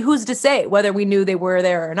Hogan, who's to say whether we knew they were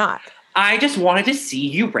there or not? I just wanted to see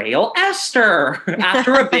you rail Esther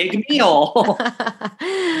after a big meal.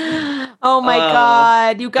 Oh my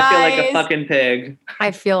God, you guys. I feel like a fucking pig.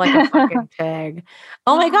 I feel like a fucking pig.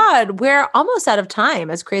 Oh my God, we're almost out of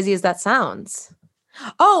time, as crazy as that sounds.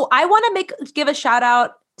 Oh, I want to give a shout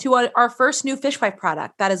out to our first new fish wife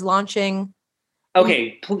product that is launching.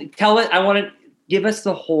 Okay, tell it. I want to give us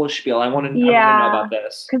the whole spiel. I want to know about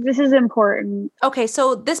this. Because this is important. Okay,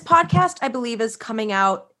 so this podcast, I believe, is coming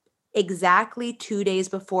out exactly 2 days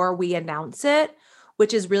before we announce it,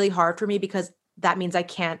 which is really hard for me because that means I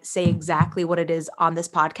can't say exactly what it is on this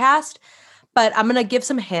podcast. But I'm going to give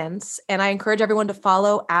some hints, and I encourage everyone to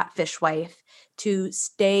follow at Fishwife to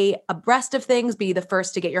stay abreast of things, be the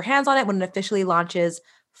first to get your hands on it when it officially launches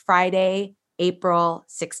Friday, April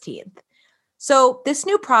 16th. So this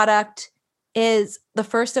new product is the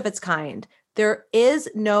first of its kind. There is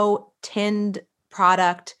no tinned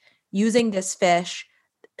product using this fish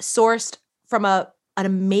sourced from an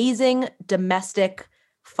amazing domestic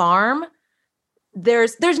farm.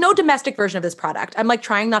 There's no domestic version of this product. I'm like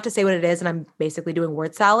trying not to say what it is, and I'm basically doing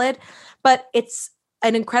word salad, but it's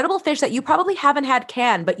an incredible fish that you probably haven't had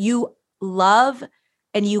canned, but you love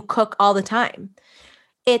and you cook all the time.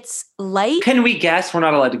 It's light. Can we guess? We're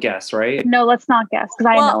not allowed to guess, right? No, let's not guess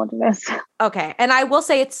because I know what it is. Okay. And I will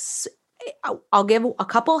say I'll give a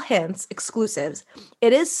couple hints, exclusives.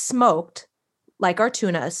 It is smoked like our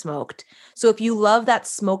tuna is smoked. So if you love that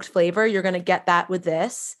smoked flavor, you're going to get that with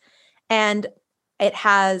this. And it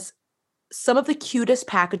has some of the cutest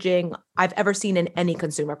packaging I've ever seen in any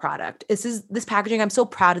consumer product. This packaging. I'm so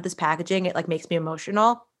proud of this packaging. It like makes me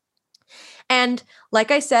emotional. And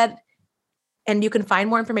like I said, and you can find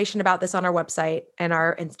more information about this on our website and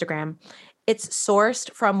our Instagram. It's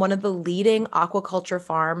sourced from one of the leading aquaculture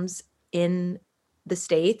farms in the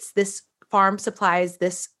States. This farm supplies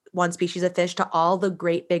this one species of fish to all the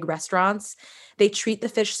great big restaurants. They treat the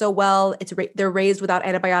fish so well. They're raised without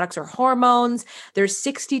antibiotics or hormones. There's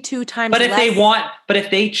 62 times But if less. if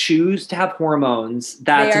they choose to have hormones,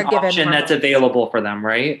 that's an option that's available for them,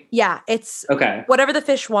 right? Yeah, it's okay. Whatever the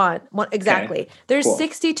fish want. Exactly. Okay. There's Cool.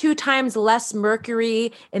 62 times less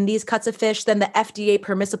mercury in these cuts of fish than the FDA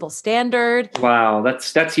permissible standard. Wow,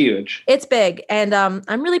 that's huge. It's big. And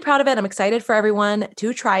I'm really proud of it. I'm excited for everyone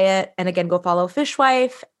to try it. And again, go follow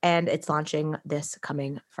Fishwife. And it's launching this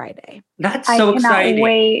coming Friday. That's so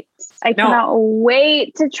exciting. I cannot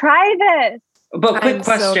wait to try this. But quick I'm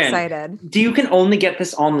question. So excited. You can only get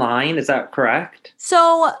this online? Is that correct?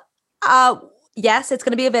 So, yes, it's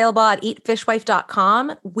going to be available at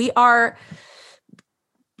eatfishwife.com. We are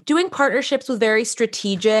doing partnerships with very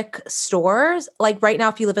strategic stores. Like right now,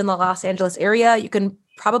 if you live in the Los Angeles area, you can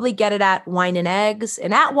probably get it at Wine and Eggs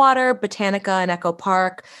in Atwater, Botanica in Echo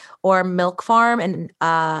Park, or Milk Farm, and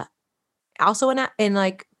also in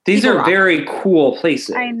like these Eagle are Rock. Very cool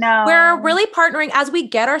places. I know. We're really partnering as we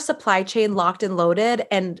get our supply chain locked and loaded,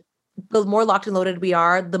 and the more locked and loaded we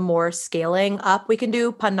are, the more scaling up we can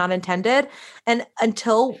do, pun not intended. And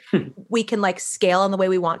until we can like scale in the way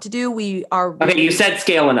we want to do, we are really, okay. You said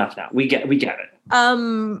scale enough now. We get it.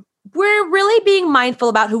 We're really being mindful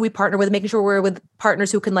about who we partner with, making sure we're with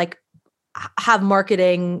partners who can like have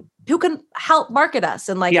marketing, who can help market us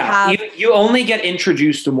and like you only get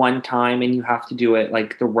introduced one time and you have to do it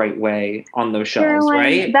like the right way on those shows, Caroline,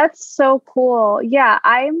 right? That's so cool. Yeah,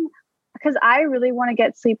 because I really want to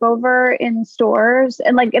get sleepover in stores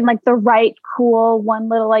and like in like the right cool one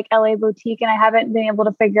little like LA boutique, and I haven't been able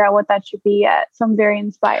to figure out what that should be yet. So I'm very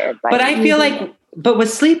inspired by it. But I feel like but with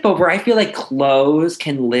sleepover, I feel like clothes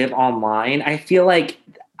can live online. I feel like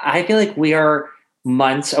we are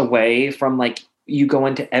months away from like you go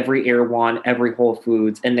into every Erewhon, every Whole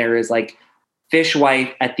Foods, and there is like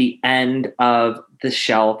Fishwife at the end of the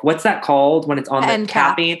shelf. What's that called when it's on the end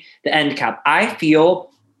cap? The end cap. I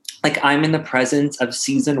feel like I'm in the presence of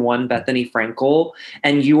season 1 Bethany Frankel,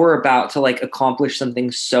 and you are about to like accomplish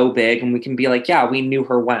something so big, and we can be like, yeah, we knew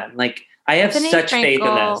her when. Like, I have Bethany such faith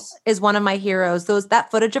in this. Is one of my heroes.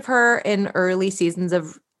 That footage of her in early seasons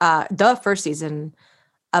of the first season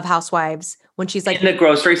of Housewives, when she's like in the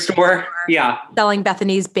grocery store, selling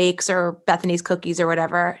Bethany's bakes or Bethany's cookies or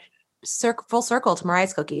whatever. Full circle to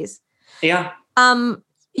Mariah's cookies. Yeah.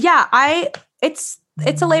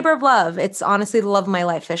 It's a labor of love. It's honestly the love of my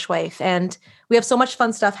life, Fishwife. And we have so much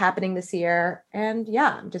fun stuff happening this year. And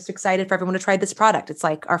yeah, I'm just excited for everyone to try this product. It's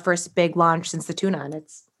like our first big launch since the tuna, and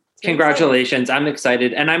it's congratulations. Exciting. I'm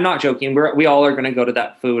excited. And I'm not joking. We all are going to go to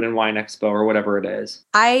that food and wine expo or whatever it is.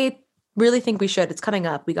 I really think we should. It's coming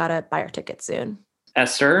up. We got to buy our tickets soon.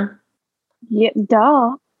 Esther? Yeah,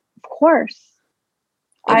 duh. Of course.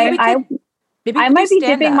 I might be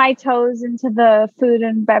dipping my toes into the food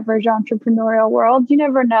and beverage entrepreneurial world. You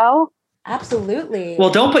never know. Absolutely.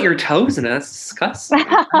 Well, don't put your toes in it. That's disgusting.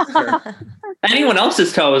 Anyone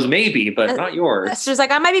else's toes, maybe, but not yours. Esther's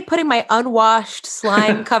like, I might be putting my unwashed,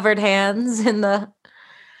 slime-covered hands in the...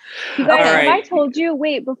 You guys, I told you,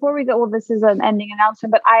 wait, before we go, well, this is an ending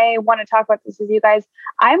announcement, but I want to talk about this with you guys.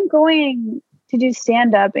 I'm going to do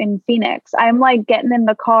stand-up in Phoenix. I'm like getting in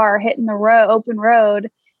the car, hitting the open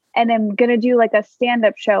road, and I'm going to do like a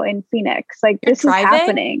stand-up show in Phoenix. Like this is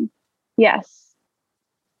happening. Yes.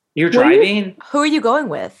 You're driving? Who are you going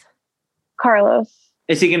with? Carlos.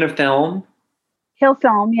 Is he going to film? He'll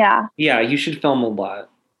film, yeah. Yeah, you should film a lot.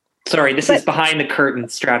 Sorry, this is behind the curtain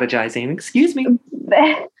strategizing. Excuse me.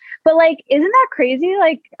 But like, isn't that crazy?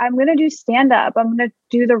 Like, I'm going to do stand-up. I'm going to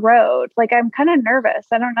do the road. Like, I'm kind of nervous.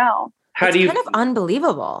 I don't know. It's kind of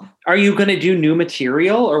unbelievable. Are you going to do new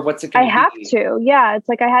material or what's it going to be? I have to. Yeah. It's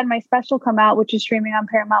like I had my special come out, which is streaming on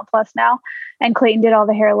Paramount Plus now. And Clayton did all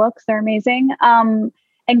the hair looks. They're amazing.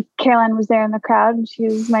 And Caroline was there in the crowd, and she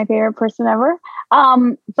was my favorite person ever.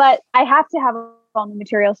 But I have to have all new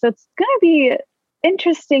material. So it's going to be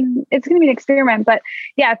interesting. It's going to be an experiment. But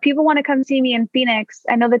yeah, if people want to come see me in Phoenix,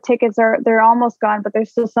 I know the tickets they're almost gone, but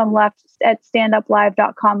there's still some left at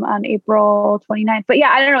standuplive.com on April 29th. But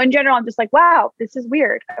yeah, I don't know. In general, I'm just like, wow, this is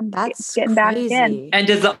weird. I'm getting back in. And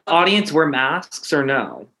does the audience wear masks or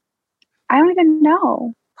no? I don't even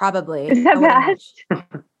know. Probably. Is that bad?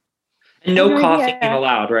 And no coughing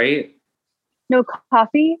allowed, right? No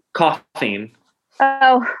coffee? Coughing.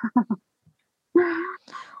 Oh.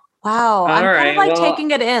 Wow. I'm kind of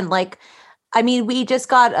taking it in. Like, I mean, we just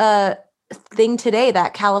got a thing today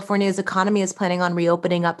that California's economy is planning on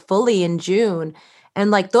reopening up fully in June.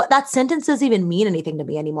 And like that sentence doesn't even mean anything to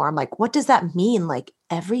me anymore. I'm like, what does that mean? Like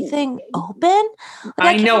everything open? Like,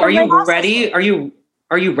 I know. Are you ready? Are you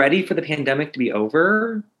ready for the pandemic to be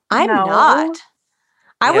over? I'm not.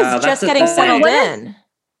 I was just getting settled in.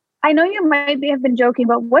 I know you might have been joking,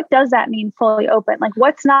 but what does that mean fully open? Like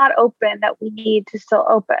what's not open that we need to still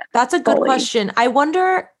open? That's a good question. I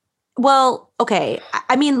wonder, well, okay.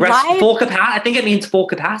 I mean, full capacity. I think it means full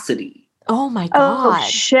capacity. Oh my God. Oh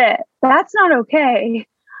shit. That's not okay.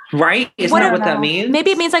 Right? Isn't that what that means?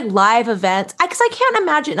 Maybe it means like live events. Because I can't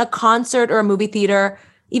imagine a concert or a movie theater,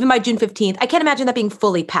 even by June 15th. I can't imagine that being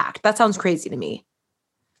fully packed. That sounds crazy to me.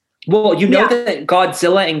 Well, you know that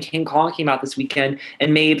Godzilla and King Kong came out this weekend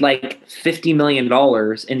and made like $50 million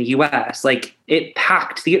in the US. Like it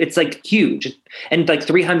packed it's like huge, and like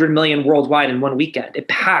 300 million worldwide in one weekend. It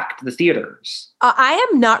packed the theaters. I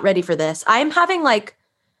am not ready for this. I'm having like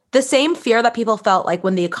the same fear that people felt like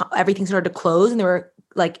when everything started to close and they were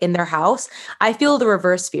like in their house. I feel the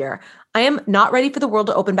reverse fear. I am not ready for the world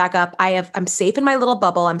to open back up. I'm safe in my little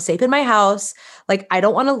bubble. I'm safe in my house. Like, I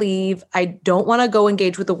don't want to leave. I don't want to go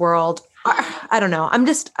engage with the world. I don't know.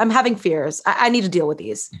 I'm having fears. I need to deal with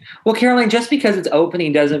these. Well, Caroline, just because it's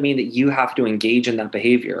opening doesn't mean that you have to engage in that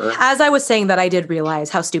behavior. As I was saying that, I did realize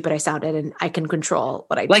how stupid I sounded, and I can control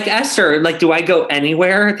what I do. Like Esther, like, do I go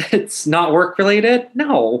anywhere that's not work related?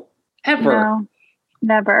 No, ever. No,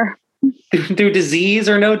 never. Through disease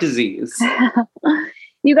or no disease.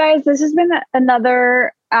 You guys, this has been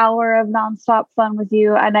another hour of nonstop fun with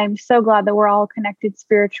you. And I'm so glad that we're all connected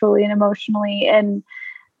spiritually and emotionally. And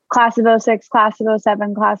Class of '06, Class of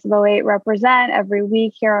 '07, Class of '08 represent every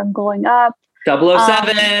week here on Going Up.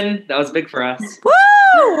 007. That was big for us.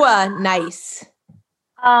 Woo! Nice.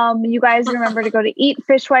 You guys remember to go to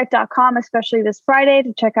eatfishwife.com, especially this Friday,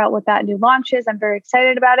 to check out what that new launch is. I'm very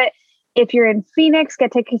excited about it. If you're in Phoenix,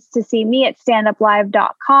 get tickets to see me at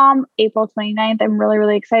standuplive.com, April 29th. I'm really,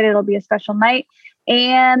 really excited. It'll be a special night.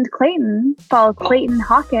 And Clayton, follow Clayton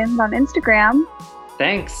Hawkins on Instagram.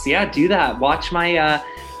 Thanks. Yeah, do that. Watch my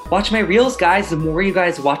reels, guys. The more you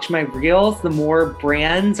guys watch my reels, the more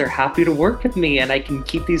brands are happy to work with me, and I can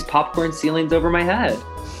keep these popcorn ceilings over my head.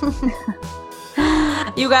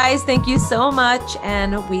 You guys, thank you so much,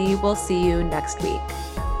 and we will see you next week.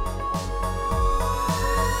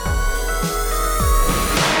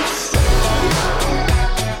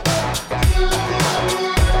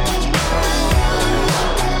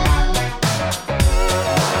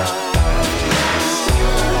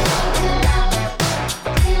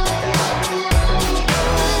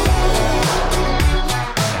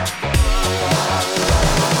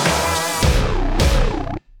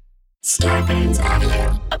 Starburns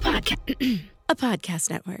Audio, a podcast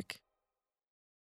network.